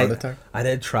 and maybe then a heart attack. I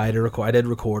did try to record. I did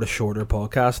record a shorter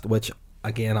podcast, which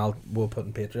again we'll put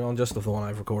in Patreon, just of the one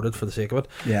I've recorded for the sake of it.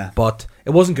 Yeah. But it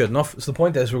wasn't good enough. So the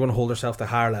point is, we're going to hold ourselves to a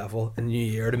higher level in the new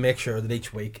year to make sure that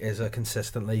each week is a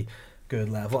consistently good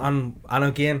level. And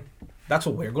again, that's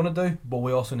what we're going to do. But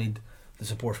we also need the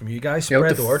support from you guys. Yeah, what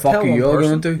Spread the the word. fuck Tell are one you all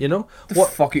person, gonna do?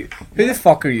 What? Fuck you? Who the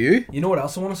fuck are you? You know what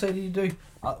else I want to say to you do?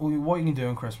 What you can do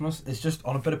on Christmas is just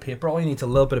on a bit of paper. All you need is a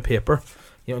little bit of paper.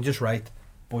 Just write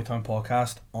Boytown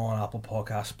Podcast on Apple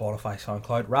Podcasts, Spotify,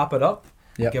 SoundCloud. Wrap it up.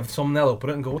 Yep. Give it to someone. They'll open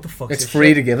it and go, "What the fuck?" It's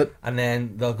free to give it. And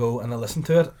then they'll go and they'll listen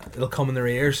to it. It'll come in their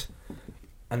ears,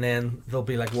 and then they'll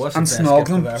be like, "What's And the best snog gift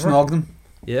them. I've ever?" Snog them.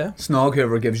 Yeah. Snog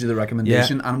whoever gives you the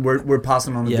recommendation, and we're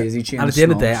passing on a Yeah. daisy chain. And at of the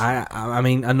end of the day, snogs. I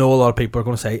mean, I know a lot of people are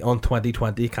going to say on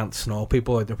 2020 you can't snog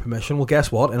people without their permission. Well,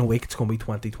 guess what? In a week it's going to be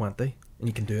 2020, and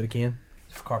you can do it again.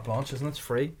 It's carte blanche, isn't it? It's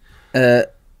free. Yeah.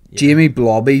 Jamie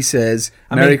Blobby says,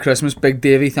 "Merry Christmas, Big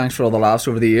Davy. Thanks for all the laughs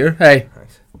over the year." Hey,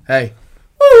 Thanks. hey.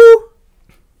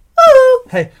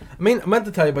 Hey, I meant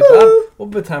to tell you about that. What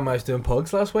about the time I was doing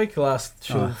pugs last week? The last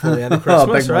show before the end of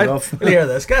Christmas, big right? mug off. You'll hear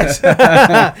this, guys.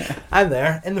 I'm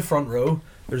there in the front row.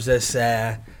 There's this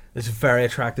very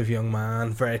attractive young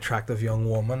man, very attractive young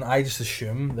woman. I just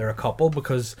assume they're a couple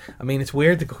because it's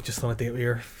weird to go just on a date with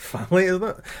your family, isn't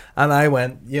it? And I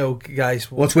went, "Yo,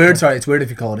 guys." What's weird? Sorry, it's weird if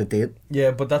you call it a date.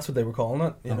 Yeah, but that's what they were calling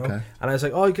it, you know. Okay. And I was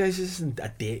like, "Oh, guys, this isn't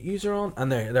a date user on,"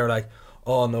 and they're like,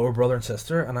 "Oh no, we're brother and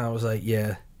sister," and I was like,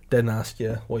 "Yeah." Didn't ask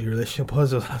you what your relationship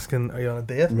was. I was asking, "Are you on a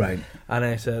date?" Right. And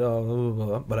I said, "Oh, blah, blah,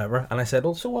 blah, whatever." And I said,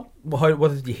 "Oh, so what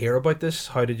did you hear about this?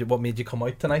 What made you come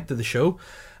out tonight to the show?"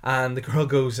 And the girl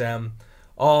goes,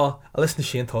 "Oh, I listened to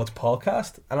Shane Todd's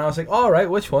podcast." And I was like, "Oh, right,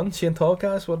 which one? Shane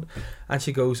Toddcast?" What? And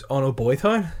she goes, "Oh no,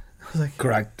 Boytown." I was like,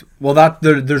 Correct. Well,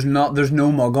 there's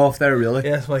no mug off there really.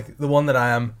 "Yeah, it's like the one that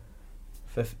I am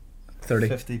 30.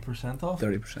 50% off."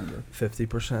 30%.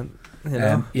 50%.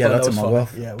 Yeah, But that's that a was mug funny.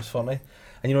 off. Yeah, it was funny.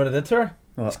 And you know what I did to her?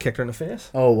 What? Just kicked her in the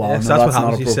face. Oh wow, Yeah, no, so that's what not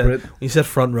happens when you said- appropriate. When you said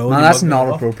front row. Man, you that's mugged not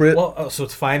them off. appropriate. Well, so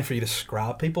it's fine for you to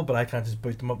scrap people, but I can't just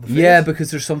boot them up the face. Yeah, because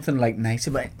there's something nice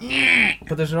about it.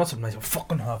 But there's not something nice.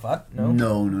 Fucking have that. No.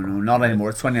 No, not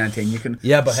anymore. It's 2019. You can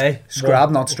Yeah, but hey,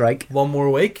 scrap, not strike. One more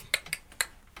week.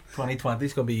 2020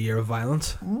 is gonna be a year of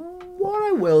violence. What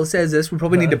I will say is this: we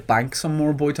probably need to bank some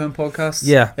more Boytown podcasts.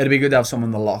 Yeah. It'd be good to have some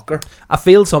in the locker. I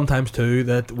feel sometimes too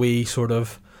that we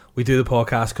do the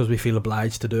podcast because we feel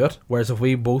obliged to do it. Whereas if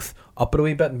we both up it a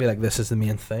wee bit and be like, "This is the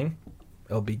main thing,"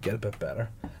 it'll get a bit better.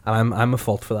 And I'm a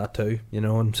fault for that too, you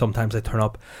know. And sometimes I turn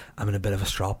up, I'm in a bit of a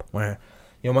strop where,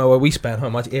 we spend how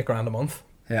much? $8,000 a month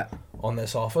Yeah. on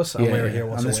this office, and we were here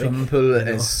once and a the week. swimming pool you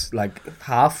know. is like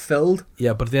half filled.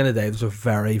 Yeah, but at the end of the day, there's a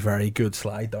very, very good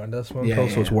slide down to the swimming Yeah, pool,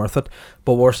 yeah, so it's yeah. worth it.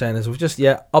 But what we're saying is we've just,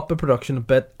 up the production a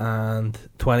bit, and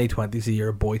 2020 is the year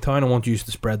of Boytown. I want you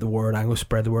to spread the word. I'm going to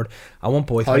spread the word. I want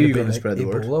Boytown How are you to be gonna like spread the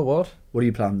word? Ebola, what? What are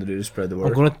you planning to do to spread the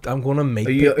word? I'm gonna meet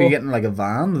Are people. you getting like a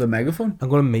van with a megaphone? I'm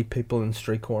gonna meet people in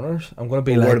street corners. I'm gonna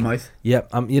be Or like, word of mouth? yeah,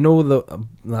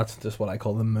 that's just what I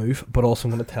call the move. But also,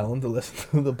 I'm gonna tell them to listen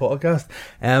to the podcast.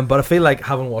 But I feel like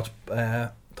having watched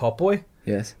Top Boy,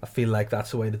 Yes. I feel like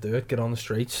that's the way to do it. Get on the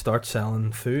streets, start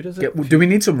selling food. Is it? Do we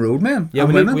need some roadmen? Yeah,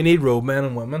 and women? we need roadmen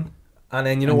and women, and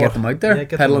then you know And what? get them out there, Yeah, get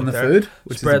them peddling out the there. food,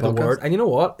 which Spread is the podcast. word. And you know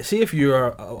what? See, if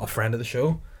you're a friend of the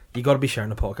show, you got to be sharing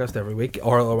the podcast every week,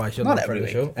 or otherwise you're Not not a friend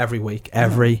every of the show. Every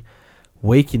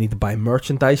week, you need to buy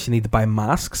merchandise. You need to buy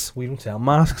masks. We don't sell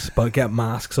masks, but get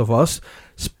masks of us.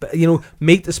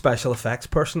 Meet the special effects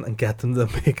person and get them to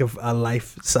make a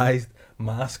life-sized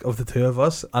mask of the two of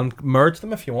us, and merge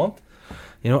them if you want.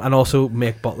 And also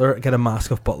get a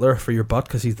mask of Butler for your butt,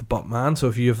 because he's the butt man. So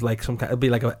if you have like some kind, it'll be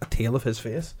like a tail of his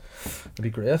face. It'd be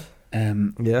great.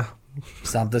 Yeah.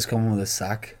 Santa's coming with a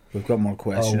sack. We've got more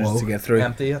questions whoa. to get through.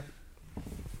 Empty it.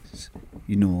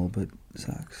 You know all about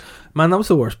sacks. Man, that was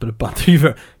the worst bit of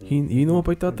banter. You know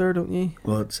about that there, don't you?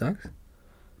 What, sacks?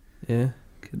 Yeah.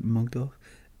 Getting mugged off.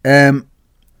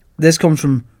 This comes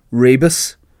from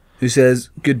Rebus, who says,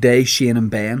 "Good day, Shane and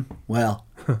Ben." Well,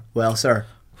 sir.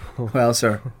 Well,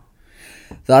 sir.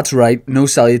 That's right. No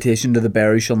salutation to the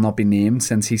berry shall not be named,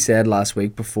 since he said last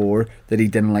week before that he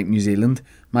didn't like New Zealand.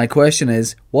 My question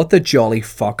is, what the jolly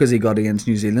fuck has he got against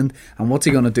New Zealand, and what's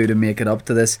he going to do to make it up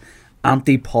to this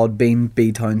anti-Podbean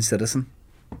B-Town citizen?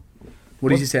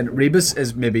 What is he saying? Rebus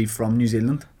is maybe from New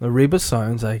Zealand. Now, Rebus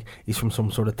sounds like he's from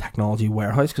some sort of technology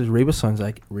warehouse, because Rebus sounds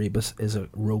like Rebus is a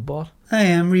robot. I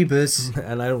am Rebus.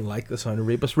 And I don't like the sound of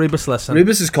Rebus. Rebus, listen.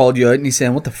 Rebus has called you out and he's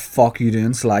saying, what the fuck are you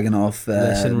doing slagging off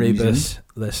Listen, New Zealand? Rebus.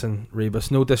 Listen, Rebus.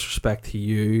 No disrespect to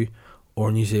you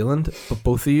or New Zealand, but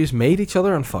both of yous made each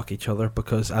other and fuck each other,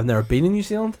 because I've never been in New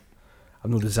Zealand.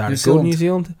 I've no desire to go to New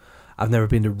Zealand. I've never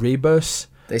been to Rebus.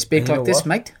 They speak And you like know this, what?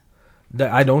 mate?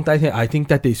 I don't. I think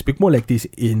that they speak more like this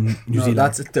in New Zealand.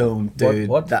 That's a don't, dude.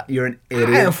 What? That, you're an I am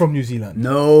idiot. from New Zealand.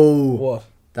 No. What?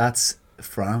 That's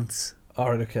France.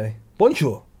 Alright, okay.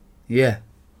 Bonjour. Yeah.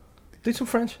 Do some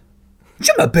French.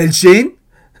 Je m'appelle Shane.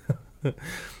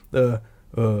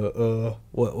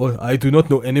 What? I do not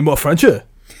know any more French. No?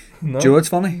 Do you know what's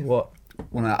funny? What?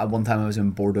 One time I was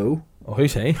in Bordeaux Oh,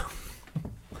 who's he?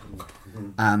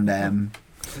 and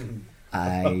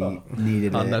I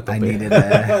needed Oh, no, I don't be. needed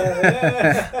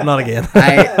a Not again.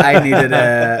 I needed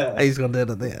a He's gonna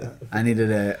do it there. I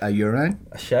needed a urine.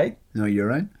 A shite? No,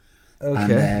 urine.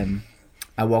 Okay. And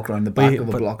I walked around the back Wait, of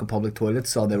a but- block of public toilets,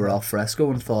 saw they were al fresco,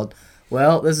 and thought,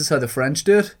 well, this is how the French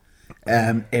do it.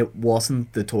 It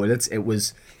wasn't the toilets, it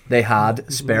was they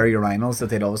had spare urinals that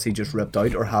they'd obviously just ripped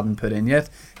out or hadn't put in yet,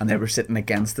 and they were sitting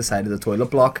against the side of the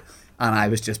toilet block, and I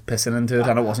was just pissing into it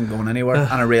and it wasn't going anywhere,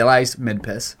 and I realised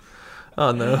mid-piss.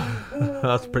 Oh no.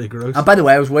 That's pretty gross. And by the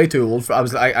way, I was way too old for, I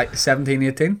was like 17,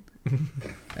 18.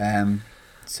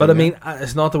 So, But I yeah. mean,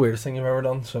 it's not the weirdest thing you've ever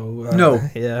done, so... No.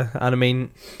 Yeah, and I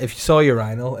mean, if you saw a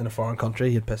urinal in a foreign country,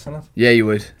 you'd piss in it. Yeah, you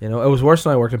would. You know, it was worse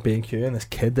when I worked at B&Q and this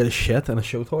kid did a shit in a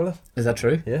show toilet. Is that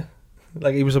true? Yeah.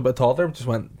 Like, he was a bit toddler, just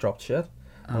dropped shit,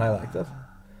 and I liked it.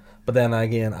 But then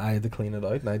again, I had to clean it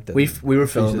out, and I didn't. We were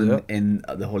finish it filming up. in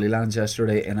the Holy Lands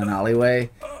yesterday in an alleyway,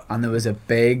 and there was a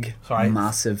big,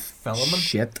 massive filming?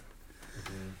 shit.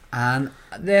 And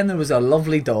then there was a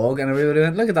lovely dog, and everybody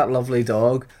went, look at that lovely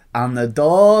dog. And the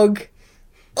dog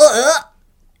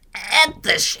ate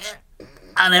the shit.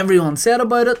 And everyone said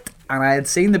about it, and I had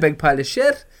seen the big pile of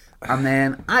shit, and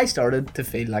then I started to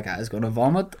feel like I was going to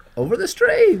vomit over the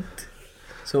street.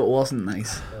 So it wasn't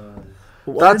nice.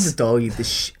 But why did the dog eat the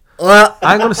shit?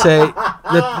 I'm going to say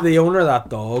that the owner of that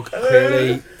dog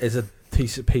clearly is a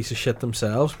piece of shit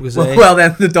themselves, because they, Well,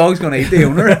 then the dog's going to eat the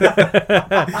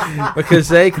owner. because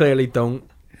they clearly don't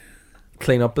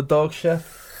clean up the dog shit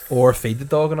or feed the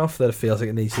dog enough that it feels like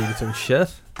it needs to eat its own shit.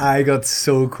 I got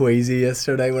so queasy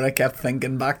yesterday when I kept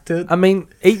thinking back to it. I mean,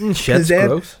 eating shit's then,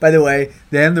 gross. by the way,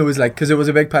 then there was like, because it was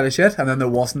a big pile of shit, and then there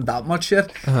wasn't that much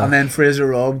shit. Uh-huh. And then Fraser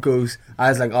Robb goes, I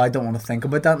was like, oh, I don't want to think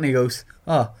about that. And he goes,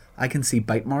 oh, I can see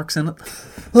bite marks in it.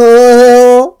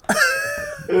 Oh!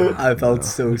 I felt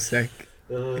so sick.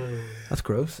 That's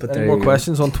gross. But Any there more you go.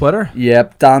 questions on Twitter?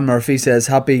 Yep, Dan Murphy says,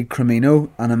 happy Crimino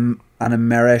and a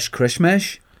Meresh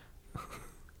Krishmesh.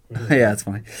 Yeah, that's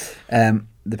funny.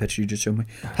 The picture you just showed me.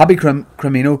 Happy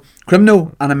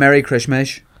Crimino and a Merry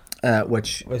Christmas.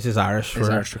 which Which is Irish is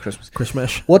for Irish for Christmas.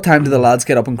 Christmas. What time do the lads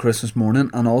get up on Christmas morning?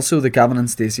 And also the Gavin and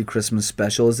Stacey Christmas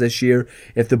special is this year.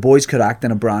 If the boys could act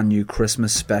in a brand new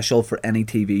Christmas special for any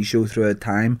TV show throughout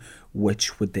time,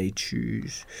 which would they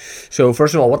choose? So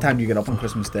first of all, what time do you get up on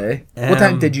Christmas Day? What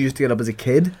time did you used to get up as a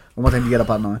kid? And what time do you get up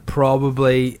at now?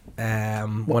 Probably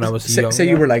when I was young. Say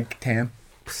you were like 10.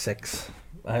 6.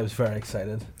 I was very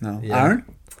excited. No. Yeah. Aaron?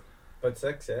 About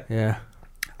 6, yeah. Yeah.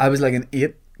 I was like an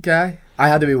 8 guy. I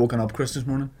had to be woken up Christmas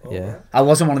morning. Yeah. I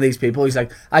wasn't one of these people who's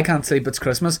like, I can't sleep, it's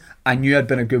Christmas. I knew I'd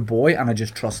been a good boy and I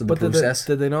just trusted the But did process.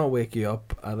 they not wake you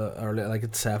up at early, like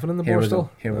at 7 in the Here we Borstal? go,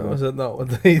 here we go. Was it not what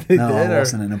they did? No, I or?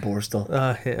 wasn't in a Borstal.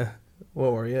 Yeah.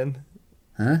 What were you in?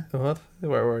 Huh? What?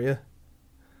 Where were you?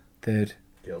 Dude.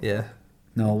 Yeah.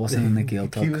 No, I wasn't in the Gale He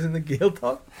Talk. was in the Gale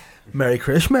Talk. Merry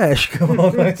Christmas. Come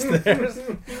on downstairs.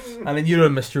 And then you'd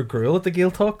have missed your gruel at the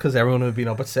Gale Talk because everyone would have been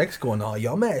up at 6 going, oh,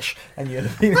 yummish. And you'd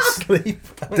have been asleep.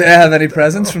 Did I have any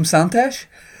presents from Santesh?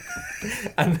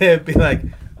 And they'd be like,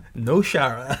 no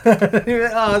Shara. And you'd be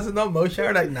like, oh, is it not Mo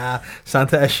Shara? Like, nah,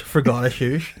 Santesh forgot a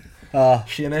shoes.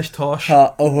 Shanish Tosh.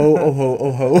 Oh ho, oh ho,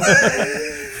 oh ho.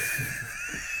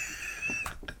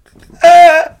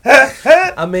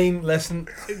 I mean, listen,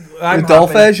 I'm The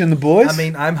Dolphish and the boys? I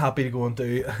mean, I'm happy to go and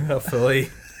do a fully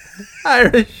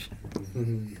Irish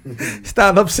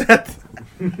stand-up set.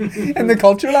 in the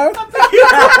culture lounge?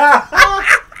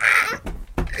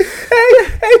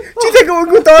 hey, do you think it would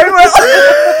go down well?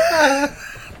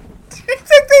 Do you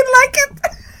think they'd like it?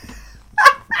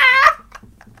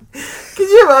 Can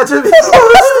you imagine being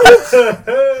on stage?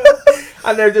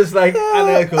 And they're just like, and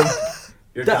they're going,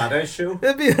 Your dad's show?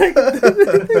 they'd be like,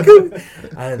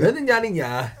 and then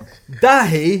Yaninya,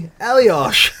 Dahi,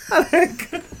 Eliosh.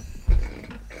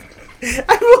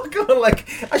 I will go like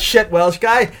a shit Welsh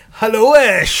guy,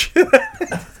 hello-ish.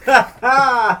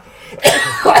 I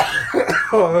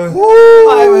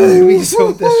would be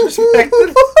so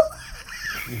disrespected.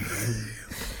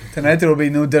 Tonight there will be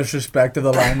no disrespect to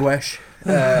the language.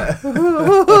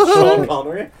 Sean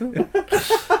Connery?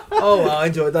 Oh, well, I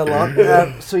enjoyed that a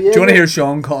lot. So yeah, Do you want to hear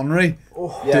Sean Connery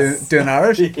Yes. doing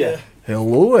Irish? Yeah.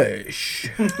 Hello-ish.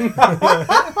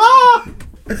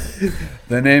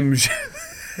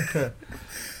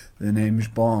 The name's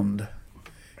Bond.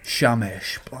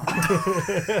 Shamish Bond.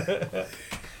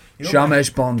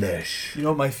 Shamish Bondish. You know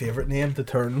what my favourite name to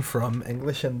turn from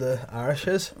English into Irish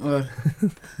is?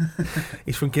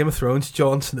 He's from Game of Thrones.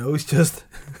 Jon Snow's just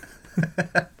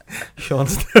Sean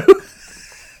Snow.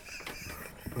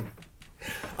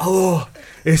 Hello,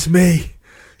 it's me,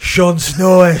 Sean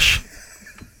Snowish.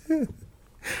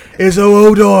 Is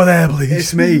Odo there, please?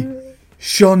 It's me,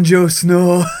 Sean Joe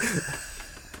Snow.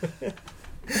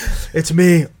 It's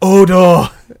me, Odo.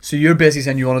 So you're basically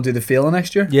saying you want to do the failing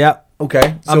next year? Yeah.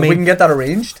 Okay. So I if we can can get that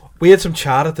arranged. We had some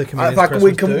chat at the community. In fact,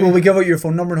 will we give out your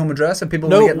phone number and home address and people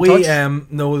will get in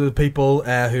touch? No, the people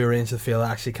who arrange the field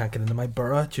actually can't get into my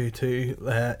borough due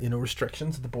to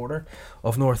restrictions at the border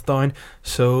of North Down.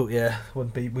 So yeah,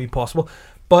 wouldn't be possible.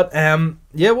 But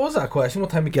what was that question? What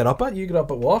time we get up at? You get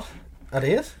up at what? At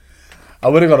 8? I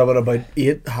would have got up at about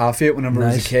 8, half 8 whenever I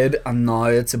was a Nice. kid, and now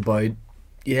it's about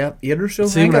 8 or so.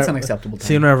 See, I think that's whenever- an acceptable time.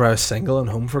 See, whenever I was single and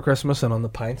home for Christmas and on the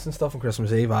pints and stuff on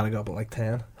Christmas Eve, I'd got up at like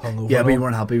 10, hungover. Yeah, and but you all.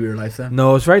 weren't happy with your life then. No,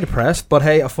 I was very depressed. But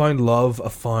hey, I found love. I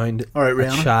found All right, a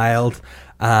Rihanna. child.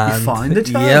 And found a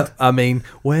child? Yeah, I mean,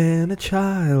 when a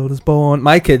child is born,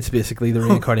 my kid's basically the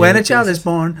reincarnation. When a of child Jesus. is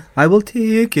born, I will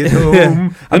take it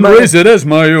home and might- raise it as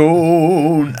my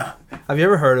own. Have you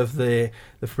ever heard of the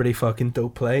pretty fucking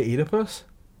dope play Oedipus?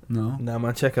 No. No,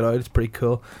 man, check it out. It's pretty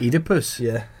cool. Oedipus.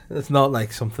 Yeah, it's not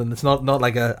like something. It's not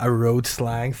like a road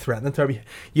slang threatening term.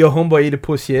 Yo, homeboy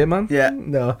Oedipus, yeah, man. Yeah.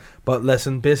 No, but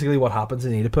listen. Basically, what happens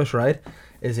in Oedipus, right?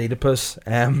 Is Oedipus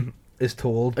is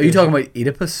told. Are you talking about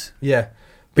Oedipus? Yeah.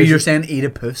 But you're saying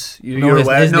Oedipus. No, You're his-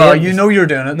 aware. his No, name you is- know you're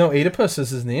doing it. No, Oedipus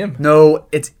is his name. No,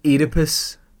 it's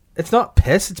Oedipus. It's not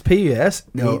piss. It's P-U-S.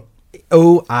 No.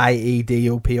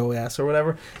 Oiedopos or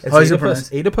whatever. It's How's it Oedipus.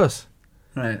 pronounced? Oedipus.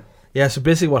 Right. Yeah. So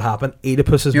basically, what happened?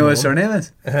 Oedipus's You know what mum. his surname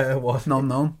is? What? Nom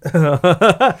nom.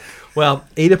 Well,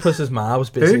 Oedipus's ma was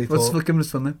basically Who? What's told, the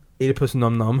full name? Oedipus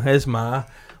Num Num. His ma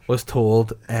was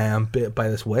told by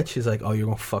this witch. She's like, "Oh, you're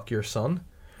gonna fuck your son."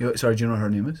 Sorry, do you know what her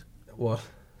name is? What?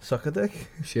 Suck a dick?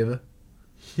 Shiva.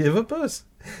 Shivapus.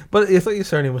 But I thought your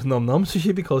surname was Num Num, so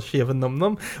she'd be called Shiva Num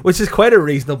Num, which is quite a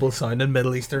reasonable sounding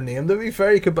Middle Eastern name. To be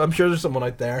fair, I'm sure there's someone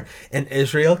out there in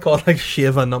Israel called like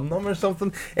Shiva Num Num or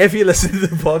something. If you listen to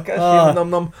the podcast, Shiva Num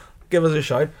Num, give us a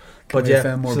shout. But we yeah,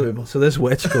 offend more people? so this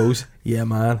witch goes, yeah,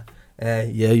 man. Yeah,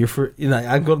 you're for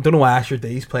I don't know why I asked your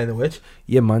days playing the witch.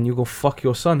 Yeah, man, you go fuck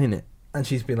your son, innit? and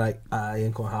she's been like,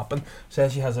 ain't gonna happen. So then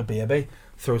she has a baby,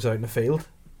 throws it out in the field.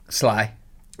 Sly.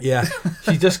 Yeah,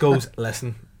 she just goes,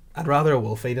 listen, I'd rather a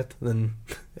wolf eat it than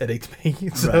it eats me,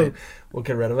 so Right. we'll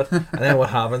get rid of it. And then what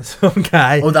happens? Some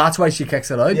guy. Oh, that's why she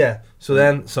kicks it out? Yeah. So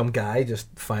then some guy just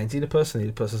finds Oedipus, and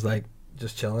Oedipus is like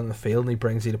just chilling in the field, and he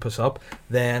brings Oedipus up.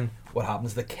 Then what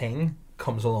happens? The king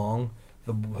comes along,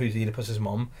 who's Oedipus's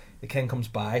mum. The king comes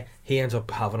by. He ends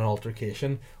up having an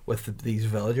altercation with these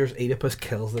villagers. Oedipus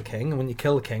kills the king, and when you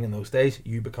kill the king in those days,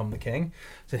 you become the king.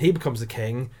 So he becomes the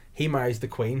king. He marries the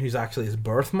queen, who's actually his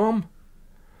birth mum.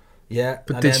 Yeah.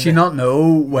 But and did then she not know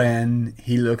when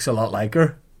he looks a lot like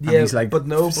her? And Yeah, he's like but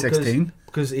no, 16?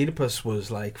 because Oedipus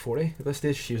was like 40 at this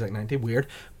stage. She was like 90. Weird.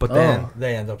 But Oh. then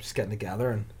they end up just getting together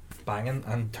and banging,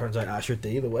 and turns out Asher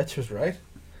D, the witch, was right.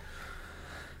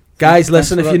 Guys, Thanks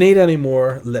listen, for if that. you need any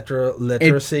more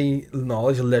literacy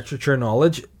knowledge, literature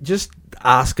knowledge, just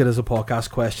ask it as a podcast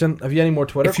question. Have you any more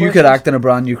Twitter If you questions? could act in a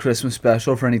brand new Christmas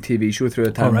special for any TV show through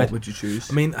a time, Alright. what would you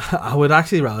choose? I mean, I would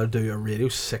actually rather do a radio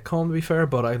sitcom, to be fair,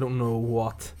 but I don't know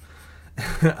what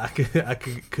I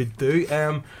could do.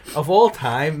 Of all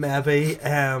time, maybe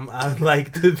I'd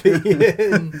like to be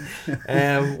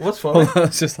in. What's funny?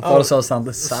 It's just I thought I saw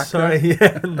Santa's sack. Sorry,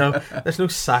 yeah, no, there's no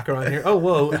sack around here. Oh,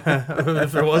 whoa,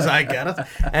 if there was, I get it.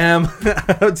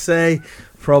 I would say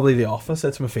probably The Office.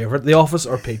 It's my favourite. The Office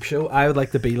or Peep Show. I would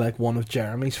like to be like one of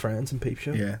Jeremy's friends in Peep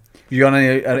Show. Yeah. You got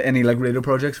any like radio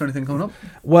projects or anything coming up?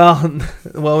 Well,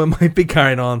 we might be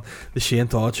carrying on the Shane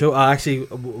Todd show. I actually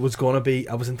was going to be.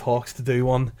 I was in talks to do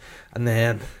one, and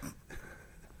then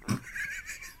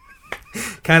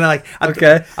kind of like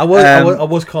Okay. I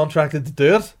was contracted to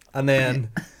do it, and then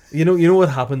you know what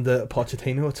happened to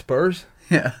Pochettino at Spurs.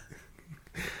 Yeah.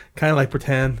 Kind of like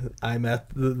pretend I met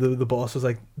the boss was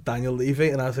like Daniel Levy,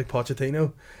 and I was like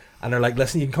Pochettino, and they're like,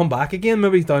 listen, you can come back again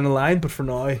maybe down the line, but for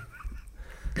now.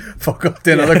 Fuck up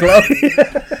to another club.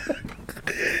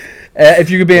 If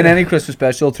you could be in any Christmas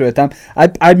special through a time,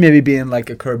 I'd maybe be in like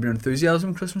a Curb Your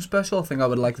Enthusiasm Christmas special. I think I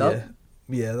would like that.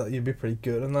 Yeah, you'd be pretty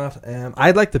good in that.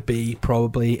 I'd like to be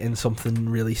probably in something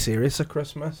really serious at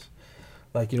Christmas,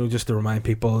 like just to remind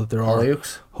people that there are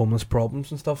Hollyoaks. homeless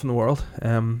problems and stuff in the world.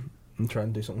 And try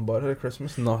and do something about it at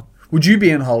Christmas. Not Would you be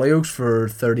in Hollyoaks for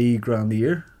 30 grand a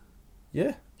year?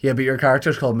 yeah. Yeah, but your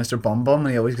character's called Mr. Bum Bum and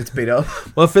he always gets beat up.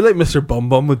 Well, I feel like Mr. Bum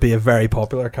Bum would be a very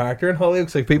popular character in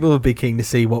Hollyoaks. Like people would be keen to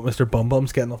see what Mr. Bum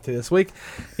Bum's getting up to this week.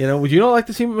 Would you not like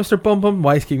to see Mr. Bum Bum?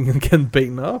 Why is he getting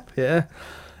beaten up? Yeah.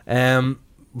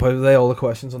 But are they all the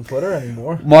questions on Twitter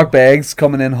anymore? Mark Beggs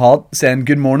coming in hot saying,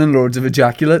 "Good morning, Lords of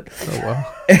Ejaculate." Oh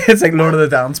well. It's like Lord of the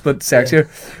Dance, but sexier.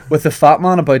 With the fat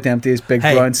man about to empty his big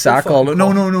Hey, brown sack don't all fucking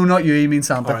No, call- not you mean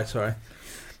Santa. All right, sorry.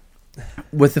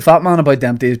 With the fat man about to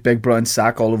empty his big brown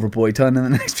sack all over Boytown in the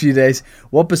next few days,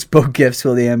 what bespoke gifts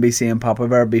will the NBC and Papa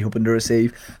Bear be hoping to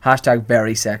receive? Hashtag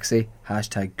very sexy.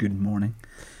 Hashtag good morning.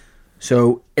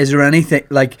 So, is there anything,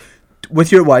 like,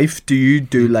 with your wife, do you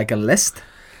do like a list?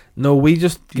 No, we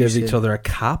just Do you give each say- other a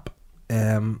cap.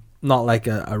 Not like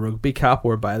a rugby cap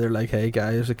whereby they're like, hey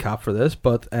guys, there's a cap for this,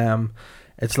 but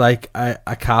it's like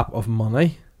a cap of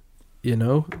money, You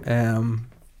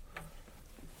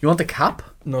want the cap?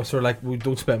 No, so like we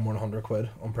don't spend more than £100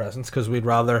 on presents because we'd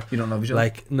rather You don't love each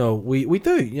other? no, we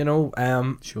do,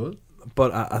 Sure.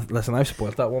 but listen, I've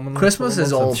spoiled that woman. Christmas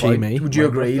is all She, about, me, would you my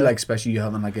agree, birthday. like, especially you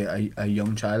having like a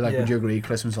young child, like, Yeah. would you agree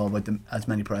Christmas is all about as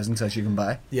many presents as you can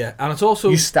buy? Yeah, and it's also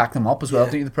You stack them up as well,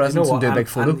 yeah, don't you, the presents, and do a big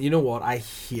photo? And you know what? I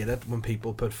hate it when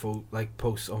people put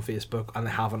posts on Facebook and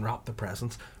they haven't wrapped the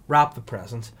presents. Wrap the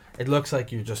presents. It looks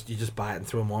like you just buy it and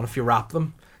throw them on. If you wrap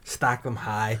them, stack them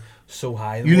high, so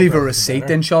high. the You more leave a presents, the receipt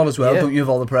better. in shot as well, Yeah. don't you, of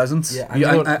all the presents? Yeah, You,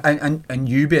 and you know and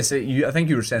you basically, I think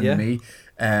you were saying Yeah. to me,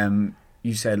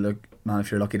 you said, look, man,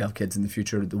 if you're lucky to have kids in the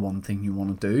future, the one thing you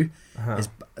want to do Uh-huh. is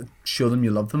show them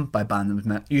you love them by buying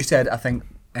them. You said, I think,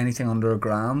 anything under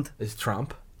 £1,000. Is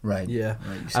tramp. Right. Yeah.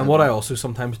 Right, you said And what that. I also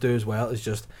sometimes do as well is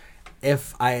just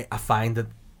if I find that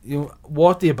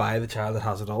what do you buy the child that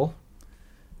has it all?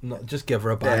 Not just give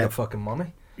her a bag Yeah. of fucking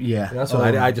money. Yeah. That's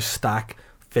what I just stack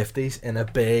 50s in a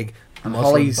big And muslin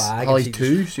Holly's bag. Holly's and she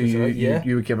too, just so throws it you, out. Yeah.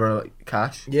 you would give her like,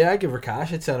 cash. Yeah, I give her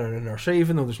cash. I'd send her in a nursery,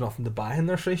 even though there's nothing to buy in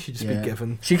nursery. She'd just Yeah. be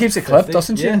given. She keeps it clipped, 50,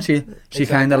 doesn't she? yeah. And she Exactly.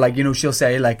 kind of like, she'll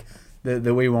say like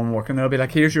the wee one working there will be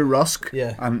like, here's your rusk.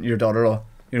 Yeah. And your daughter will,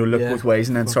 look Yeah. both ways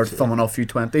and then start Yeah. thumbing off a few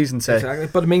 20s and say, Exactly.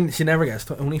 But I mean, she never gets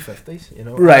only 50s, Right, And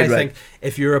I right. think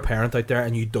if you're a parent out there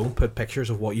and you don't put pictures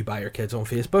of what you buy your kids on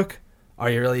Facebook, are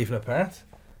you really even a parent?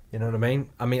 You know what I mean?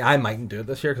 I mean, I mightn't do it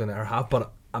this year because I never have,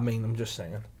 but I mean, I'm just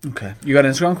saying. okay. You got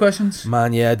Instagram questions?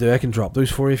 Man, yeah, I do. I can drop those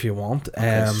for you if you want.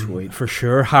 Okay, sweet. For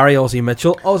sure. Harry Aussie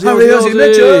Mitchell. Harry Aussie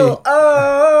Mitchell!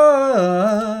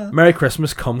 Ah! Merry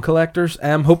Christmas, cum collectors.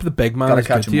 Hope the big man Gotta is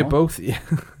good catch to 'em you all. both. Yeah.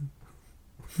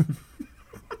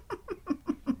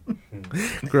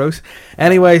 Gross.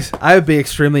 Anyways, I would be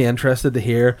extremely interested to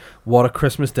hear what a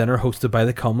Christmas dinner hosted by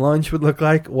the Cum Lounge would look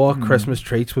like, what Christmas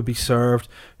treats would be served,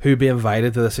 who'd be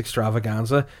invited to this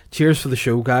extravaganza. Cheers for the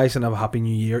show, guys, and have a happy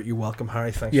new year. You're welcome,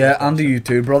 Harry. Thanks. Yeah, for and to you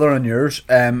too, brother, and yours.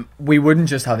 We wouldn't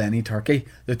just have any turkey.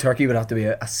 The turkey would have to be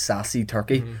a sassy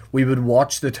turkey. We would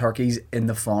watch the turkeys in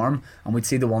the farm, and we'd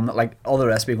see the one that, like, all the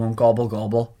rest be going gobble,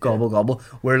 gobble, gobble, gobble.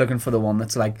 We're looking for the one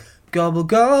that's like, gobble,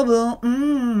 gobble,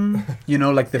 you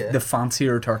know, like the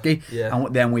fancier turkey. Yeah.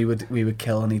 And then we would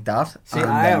kill and eat that. See, and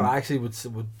I actually would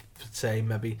say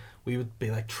maybe we would be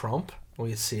like Trump.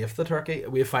 We'd save the turkey.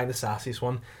 We'd find the sassiest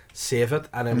one, save it,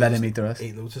 and then let we'd him just eat the rest.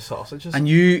 eat loads of sausages. And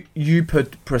you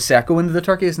put prosecco into the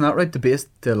turkey, isn't that right? The base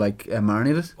to like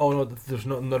marinate it. Oh no, there's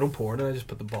no, don't pour it in. I just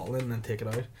put the bottle in and then take it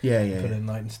out. Yeah, yeah. Put yeah. it in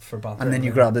out for banter. And then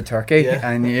you grab the turkey Yeah.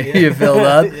 and you, Yeah. you fill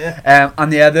that. Yeah.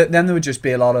 And yeah, then there would just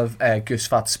be a lot of goose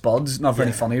fat spuds, not for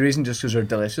any Yeah. funny reason, just because they're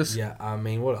delicious. Yeah, I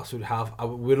mean, what else would we have?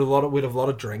 We'd have a lot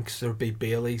of drinks. There'd be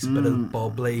Baileys, a bit of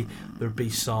bubbly. There'd be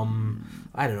some,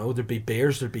 I don't know. There'd be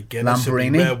beers. There'd be Guinness. There'd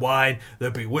Lambrini. be red wine.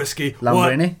 There'd be whiskey.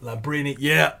 Lambrini. What? Lambrini.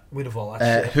 Yeah, we'd have all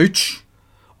that shit. Hooch.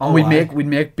 And Oh, we'd aye.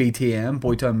 make BTM,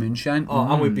 Boytown Moonshine.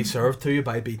 And we'd be served to you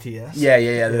by BTS. Yeah,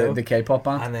 you know? the K-pop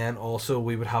band. And then also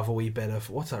we would have a wee bit of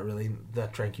what's that really?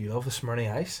 That drink you love, the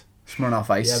Smyrny Ice. Smirnoff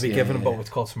Ice. Yeah, be given about what's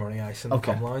called Smyrny Ice in the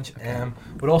Okay. Cum Lounge.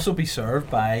 Would also be served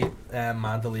by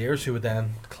mandoliers who would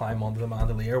then climb onto the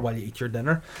mandolier while you eat your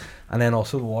dinner, and then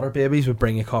also the water babies would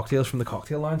bring you cocktails from the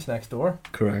cocktail lounge next door.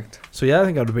 Correct. So yeah, I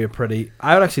think that would be a pretty.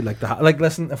 I would actually like to like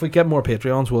listen. If we get more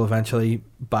Patreons, we'll eventually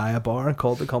buy a bar and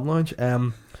call it the Cum Lounge.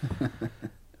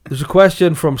 There's a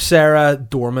question from Sarah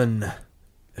Dorman,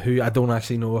 who I don't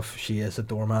actually know if she is a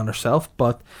doorman herself,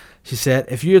 but she said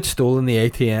if you had stolen the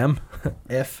ATM,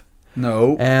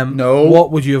 No. no,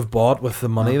 what would you have bought with the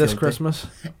money Not this guilty. Christmas?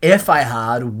 If I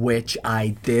had, which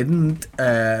I didn't,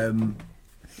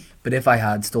 but if I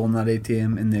had stolen that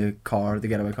ATM in the car, the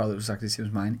getaway car that was exactly the same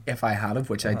as mine, if I had it,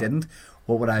 which I didn't,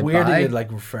 what would I Weird, buy? he had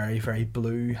like very, very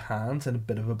blue hands and a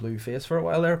bit of a blue face for a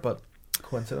while there, but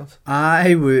coincidence.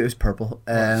 It was purple.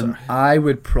 sorry. I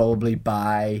would probably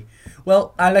buy.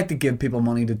 Well, I like to give people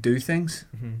money to do things,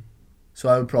 so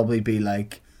I would probably be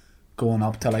like going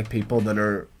up to like people that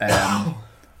are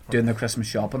doing their Christmas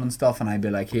shopping and stuff, and I'd be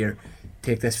like, here,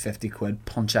 take this 50 quid,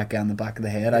 punch that guy in the back of the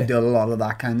head. I'd do a lot of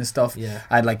that kind of stuff. Yeah.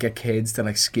 I'd like get kids to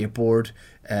like skateboard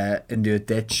into a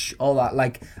ditch, all that.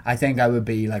 Like, I think I would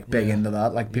be like big Yeah. into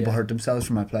that. Like, people Yeah. hurt themselves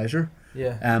for my pleasure.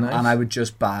 Yeah. And I would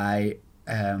just buy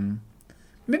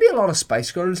maybe a lot of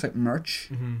Spice Girls, like merch,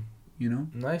 you know?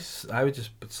 Nice. I would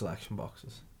just put selection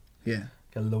boxes. Yeah.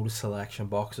 Get a load of selection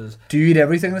boxes. Do you eat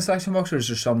everything in the selection box, or is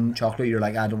there some chocolate you're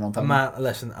like, I don't want that? Man,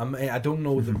 listen, I don't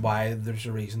know why there's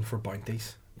a reason for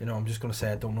bounties. You know, I'm just going to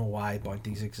say I don't know why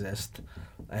bounties exist.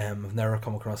 I've never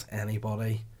come across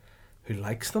anybody who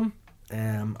likes them.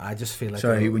 I just feel like...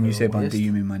 Sorry, when you say they're a waste. bounty,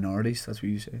 you mean minorities? That's what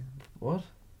you say? What?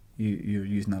 You're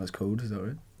using that as code, is that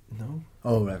right? No,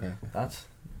 Oh, right, okay. that's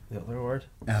the other word.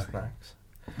 Okay. Snacks.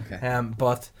 Okay.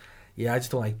 But yeah, I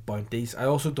just don't like bounties. I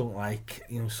also don't like,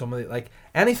 you know, some of the, like,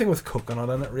 anything with coconut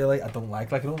in it, really, I don't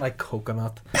like. Like, I don't like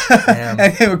coconut.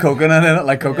 Anything with coconut in it,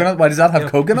 like coconut? Why does that have you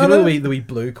know, coconut you know in it? the wee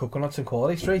blue coconuts in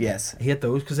Quality Street? Yes. I hate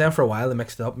those, because then for a while they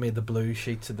mixed it up, made the blue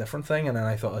sheets a different thing, and then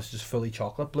I thought it was just fully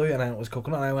chocolate blue, and then it was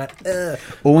coconut, and I went, ugh.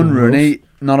 Owen Gross. Rooney,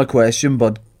 not a question,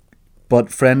 but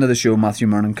friend of the show, Matthew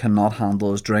Murnan, cannot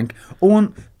handle his drink.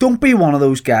 Owen, don't be one of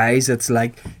those guys that's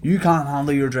like, you can't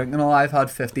handle your drink and all. I've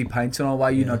had 50 pints and all. Why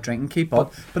are you not drinking? Keep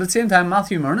up. But at the same time,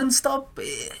 Matthew Murnan, stop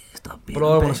being But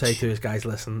all a I want bitch. to say to is, guys,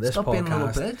 listen, this Stop being a little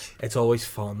podcast, bitch. it's always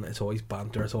fun, it's always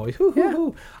banter, it's always hoo hoo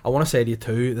hoo. I want to say to you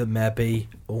too that maybe,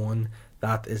 Owen,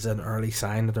 that is an early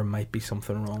sign that there might be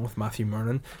something wrong with Matthew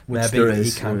Murnan. Which Maybe there he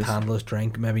is, can't there is. handle his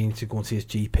drink. Maybe he needs to go and see his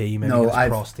GP. Maybe No, get his I've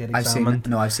prostate seen examined.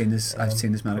 no, I've seen this. I've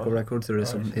seen his medical well, records. There is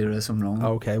some wrong.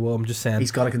 Okay, well, I'm just saying, He's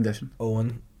got a condition.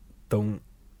 Owen, don't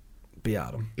be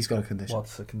at him. He's got a condition.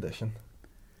 What's the condition?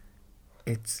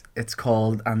 It's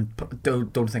called, and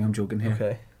don't think I'm joking here.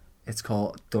 Okay. It's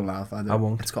called. Don't laugh either. I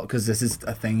won't. It's called, because this is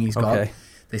a thing he's got. Okay.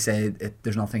 They say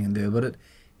there's nothing you can do about it.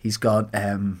 He's got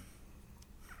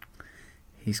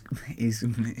he's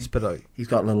Spit out. he's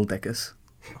got little dickus.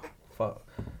 Fuck.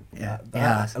 Yeah.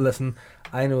 That- Yeah. Listen,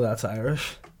 I know that's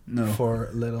Irish No. for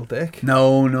little dick.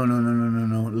 No.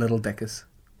 Little dickus.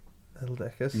 Little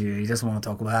dick is. Yeah, he doesn't want to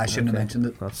talk about it. I shouldn't have Okay. mentioned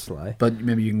it. That's sly. But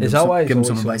maybe you can Is give, that why he's give him always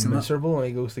some so advice on that. miserable when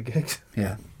he goes to gigs?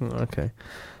 Yeah. Okay.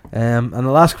 And the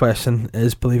last question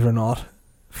is, believe it or not,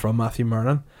 from Matthew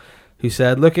Murnan, who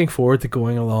said, "Looking forward to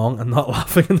going along and not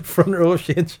laughing in the front row of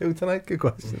Shane's show tonight." Good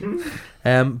question.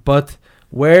 But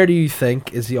where do you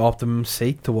think is the optimum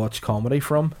seat to watch comedy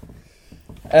from?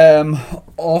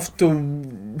 Off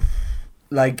the,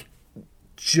 like,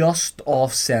 just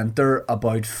off centre,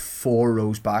 about 4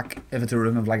 rows back. If it's a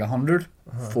room of like 100,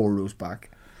 4 rows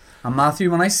back. And Matthew,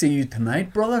 when I see you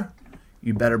tonight, brother,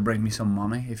 you better bring me some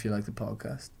money if you like the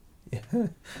podcast. Yeah.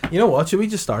 You know what? Should we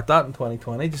just start that in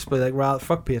 2020? Just be like,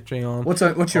 fuck Patreon. What's your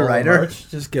all the rider? merch,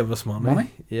 just give us money.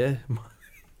 Money? Yeah.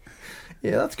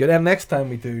 Yeah, that's good. And next time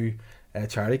we do a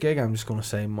charity gig, I'm just going to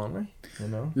say money. You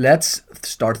know. Let's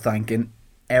start thanking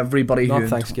everybody Not who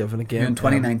Thanksgiving who again. in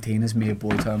 2019 has made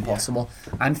Boytown possible.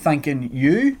 I'm thanking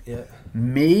you, Yeah.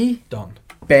 me, Done.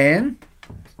 Ben,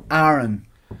 Aaron.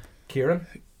 Kieran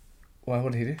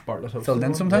What did he do? Bartlett hosted Filled in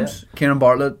one. sometimes. Kieran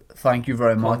Bartlett, thank you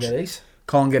very Yeah. much. Geddes.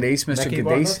 Colin Geddes, Mr. Mickey Geddes,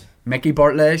 Bartlett? Mickey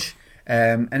Bartlett.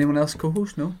 Anyone else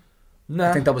co-host? No.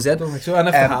 Nah, I think that was it. Don't think so. And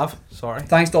if they Um, have, sorry.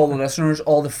 Thanks to all the listeners,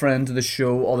 all the friends of the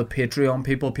show, all the Patreon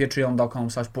people,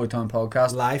 patreon.com/Boytown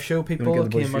Podcast. Live show people get that the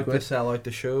boys came out quick? to sell out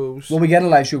the shows. Will we get a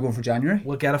live show going for January?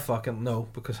 We'll get a fucking no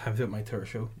because I'm doing my tour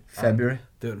show. February?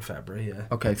 Do it in February, yeah.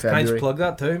 Okay, Can I just February. plug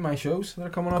that too? My shows that are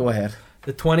coming up. Go ahead.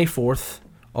 The 24th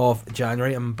of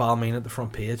January in Balmain at the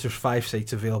front page. There's 5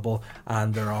 seats available,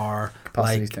 and there are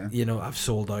Capacity's like 10. you know I've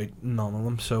sold out none of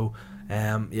them. So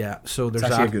yeah. So It's there's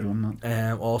actually a that. good one.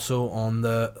 That. Also on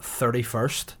the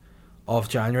 31st of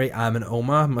January, I'm in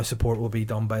Oma. My support will be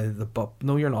done by the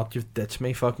No, you're not. You've ditched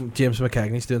me. Fuck. James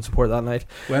McKegney's doing support that night.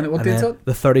 What And date's then it?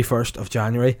 the 31st of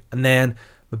January, and then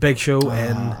the big show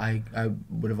in I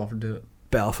would have offered to do it.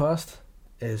 Belfast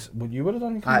is what you would have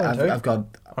done. You come down too? I've got.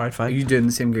 All right, Are fine. you doing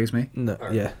the same gigs as me? No,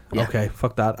 Alright. yeah. Yeah. Okay,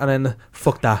 fuck that. And then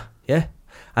fuck that. Yeah.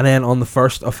 And then on the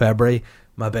 1st of February,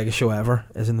 my biggest show ever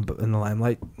is in the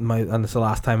limelight. And it's the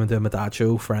last time I'm doing my dad's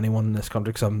show for anyone in this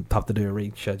country because I'm have to do a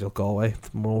rescheduled Galway.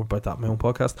 More about that in my own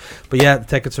podcast. But yeah, the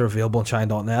tickets are available on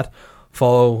shine.net.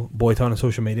 Follow Boytown on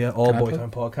social media, all Can I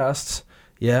Boytown podcasts.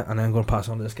 Yeah, and then I'm going to pass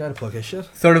on to this guy to plug his shit.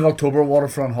 3rd of October,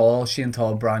 Waterfront Hall, Shane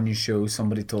Todd, brand new show.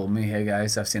 Somebody told me, hey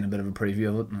guys, I've seen a bit of a preview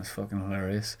of it and it's fucking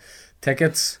hilarious.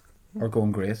 Tickets are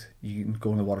going great. You can go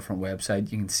on the Waterfront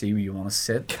website, you can see where you want to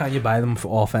sit. Can you buy them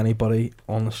off anybody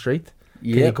on the street?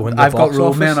 Yeah, you go in the I've got box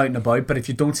roadmen office? out and about, but if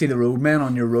you don't see the roadmen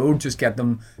on your road, just get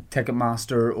them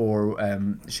Ticketmaster or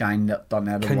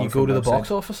shine.net. Can you go to the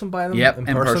box office and buy them? Yep, in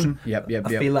person. Yep. I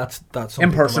feel that's In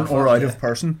something person to or laugh out at, of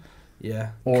person.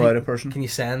 yeah. Or Can- out of person. Can you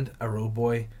send a road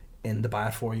boy in to buy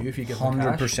it for you if you give them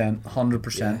cash?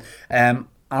 100%.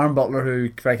 Aaron Butler, who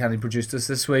very kindly produced us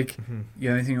this week, Mhm. you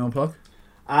have anything you want to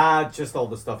plug? Just all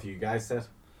the stuff you guys said.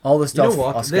 All the You stuff. know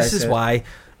what? us This guys is said. why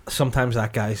sometimes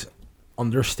that guy's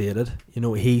understated. You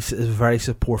know, he's a very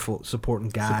supporting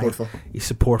guy. Supportful. He's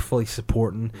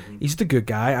supporting. Mm-hmm. He's the good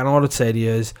guy. And all I'd say to you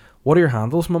is, what are your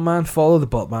handles, my man? Follow the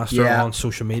Buttmaster Yeah. on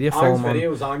social media. Follow him on.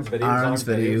 Aaron's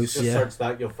videos. Just yeah. search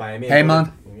that, you'll find me. Hey,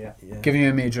 man. Yeah. Yeah. Giving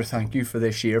you a major thank you for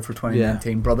this year, for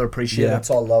 2019. Brother, appreciate Yeah. it. It's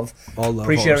all love. All love,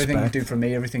 Appreciate all everything respect. you do for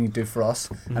me, everything you do for us,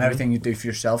 and Mhm. everything you do for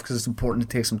yourself, because it's important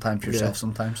to take some time for yourself Yeah.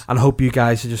 sometimes. And I hope you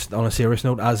guys are just on a serious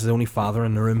note, as the only father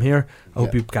in the room here, I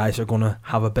hope Yeah. you guys are going to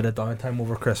have a bit of downtime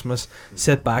over Christmas.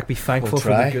 Sit back, be thankful We'll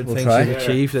try, for the good we'll things try. you've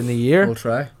achieved in the year. We'll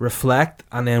try. Reflect,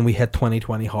 and then we hit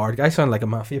 2020 hard. Guys sound like a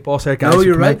mafia boss there, guys. No,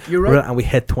 you're Come right. out, You're right. And we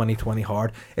hit 2020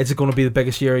 hard. Is it going to be the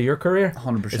biggest year of your career?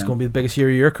 100%. It's going to be the biggest year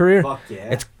of your career. Fuck yeah.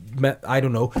 It's I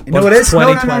don't know. You know but what it is?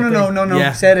 No, 2020,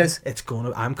 Yeah, Say it is. it's going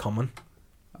to. I'm coming.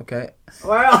 Okay.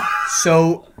 well.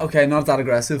 So, okay, not that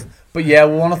aggressive. But yeah,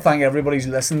 we want to thank everybody who's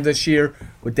listened this year.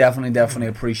 We definitely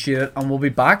appreciate it. And we'll be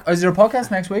back. Is there a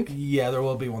podcast next week? Yeah, there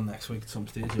will be one next week at some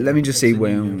stage. Let me just It's see a New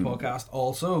when- Year podcast.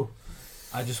 Also,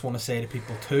 I just want to say to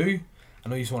people too. I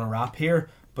know you just want to wrap here,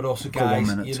 but also Got 1 guys,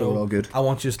 minute, you so know, we're all good. I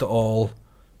want you to all,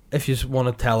 if you just want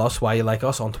to tell us why you like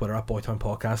us on Twitter at Boytown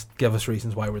Podcast, give us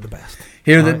reasons why we're the best.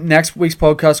 Here, the Alright. next week's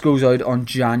podcast goes out on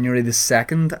January the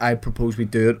 2nd. I propose we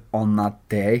do it on that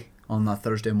day, on that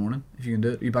Thursday morning. If you can do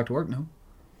it. Are you back to work? No?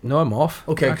 No, I'm off.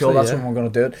 Okay, Actually, cool. That's yeah. when we're going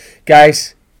to do it.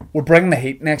 Guys, we're bringing the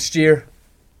heat next year.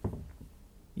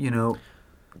 You know,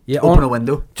 Yeah, open a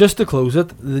window. just to close it,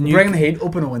 the new Bring the heat,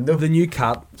 open a window. the new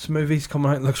Cats movie's coming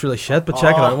out and looks really shit, but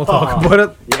check it out and we'll talk about it.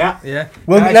 Yeah. Yeah.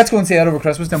 Well, Guys, let's go and see that over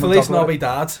Christmas. Then we'll Feliz talk about it.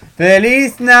 Navidad.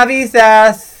 Feliz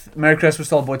Navidad. Merry Christmas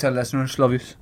to all Boytown listeners. Love you.